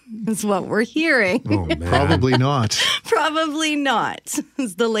not, is what we're hearing. Oh, man. Probably not. Probably not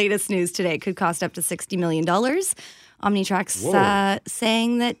is the latest news today. It could cost up to $60 million. Omnitrax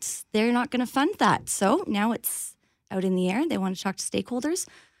saying that they're not going to fund that. So now it's out in the air. They want to talk to stakeholders.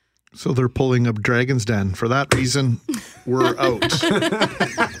 So they're pulling up Dragon's Den. For that reason, we're out.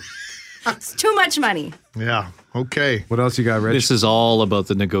 It's too much money. Yeah. Okay. What else you got, Rich? This is all about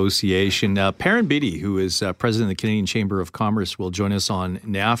the negotiation. Perrin Biddy, who is president of the Canadian Chamber of Commerce, will join us on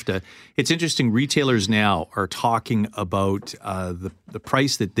NAFTA. It's interesting. Retailers now are talking about the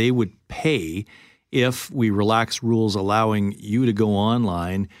price that they would pay if we relax rules allowing you to go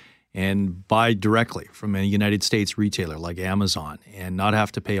online and buy directly from a United States retailer like Amazon and not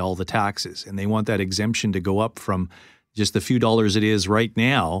have to pay all the taxes. And they want that exemption to go up from just the few dollars it is right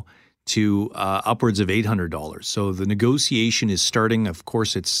now to upwards of $800. So the negotiation is starting. Of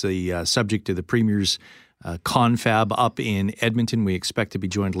course, it's the subject to the Premier's confab up in Edmonton. We expect to be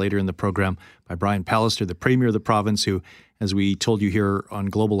joined later in the program by Brian Pallister, the Premier of the province, who, as we told you here on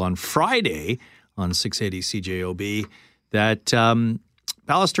Global on Friday on 680 CJOB, that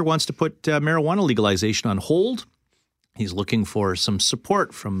Pallister wants to put marijuana legalization on hold. He's looking for some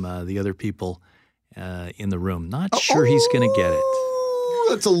support from the other people in the room. Not sure he's going to get it.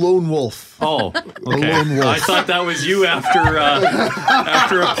 That's a lone wolf. Oh, okay. A lone wolf. I thought that was you after a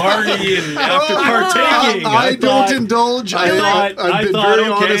party and after partaking. I don't indulge. I thought, very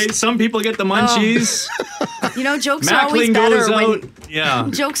okay, honest. some people get the munchies. You know, jokes are always Mackling better goes when out. Yeah.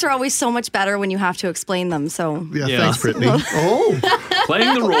 jokes are always so much better when you have to explain them. So Thanks, Brittany.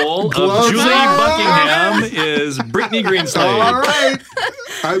 Playing the role of Gloves Julie on. Buckingham is Brittany Greenslade. All right.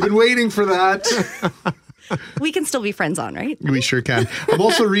 I've been waiting for that. we can still be friends on, right? We sure can. I'm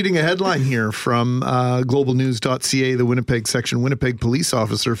also reading a headline here from globalnews.ca, the Winnipeg section. Winnipeg police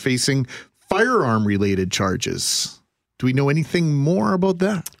officer facing firearm-related charges. Do we know anything more about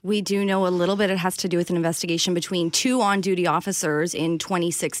that? We do know a little bit. It has to do with an investigation between two on-duty officers in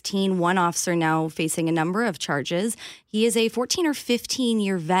 2016. One officer now facing a number of charges. He is a 14 or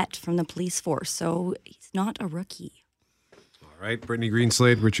 15-year vet from the police force, so he's not a rookie. All right, Brittany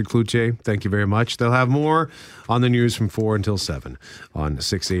Greenslade, Richard Cloutier, thank you very much. They'll have more on the news from 4 until 7 on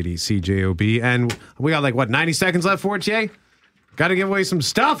 680 CJOB. And we got 90 seconds left for it, Jay? Got to give away some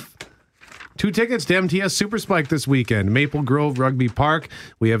stuff. 2 tickets to MTS Super Spike this weekend, Maple Grove Rugby Park.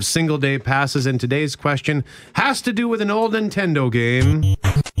 We have single-day passes, and today's question has to do with an old Nintendo game.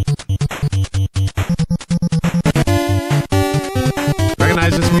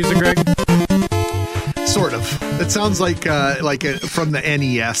 Recognize this music, Greg? Sort of. It sounds like from the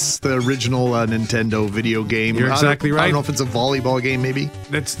NES, the original Nintendo video game. You're exactly right. I don't know if it's a volleyball game, maybe.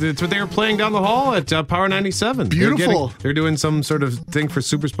 That's what they were playing down the hall at Power 97. Beautiful. They're doing some sort of thing for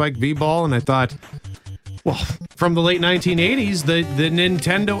Super Spike V-Ball, and I thought, well, from the late 1980s, the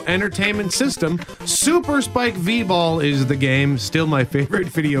Nintendo Entertainment System, Super Spike V-Ball is the game. Still my favorite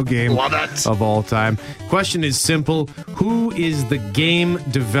video game of all time. Question is simple. Who is the game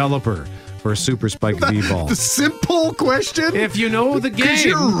developer for Super Spike V-Ball? The simple question? If you know the game. Because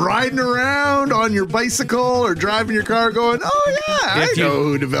you're riding around on your bicycle or driving your car going, oh yeah, I know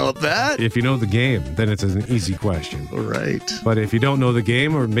who developed that. If you know the game, then it's an easy question. All right. But if you don't know the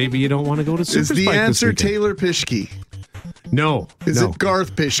game, or maybe you don't want to go to Super Is Spike the this answer weekend. Taylor Pischke? No. Is it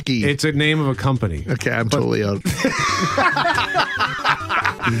Garth Pischke? It's a name of a company. Okay, I'm totally out.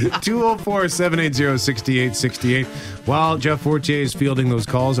 204-780-6868. While Jeff Fortier is fielding those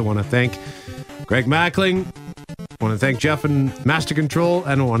calls, I want to thank Greg Mackling. I want to thank Jeff and Master Control,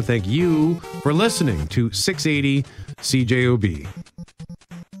 and I want to thank you for listening to 680 CJOB.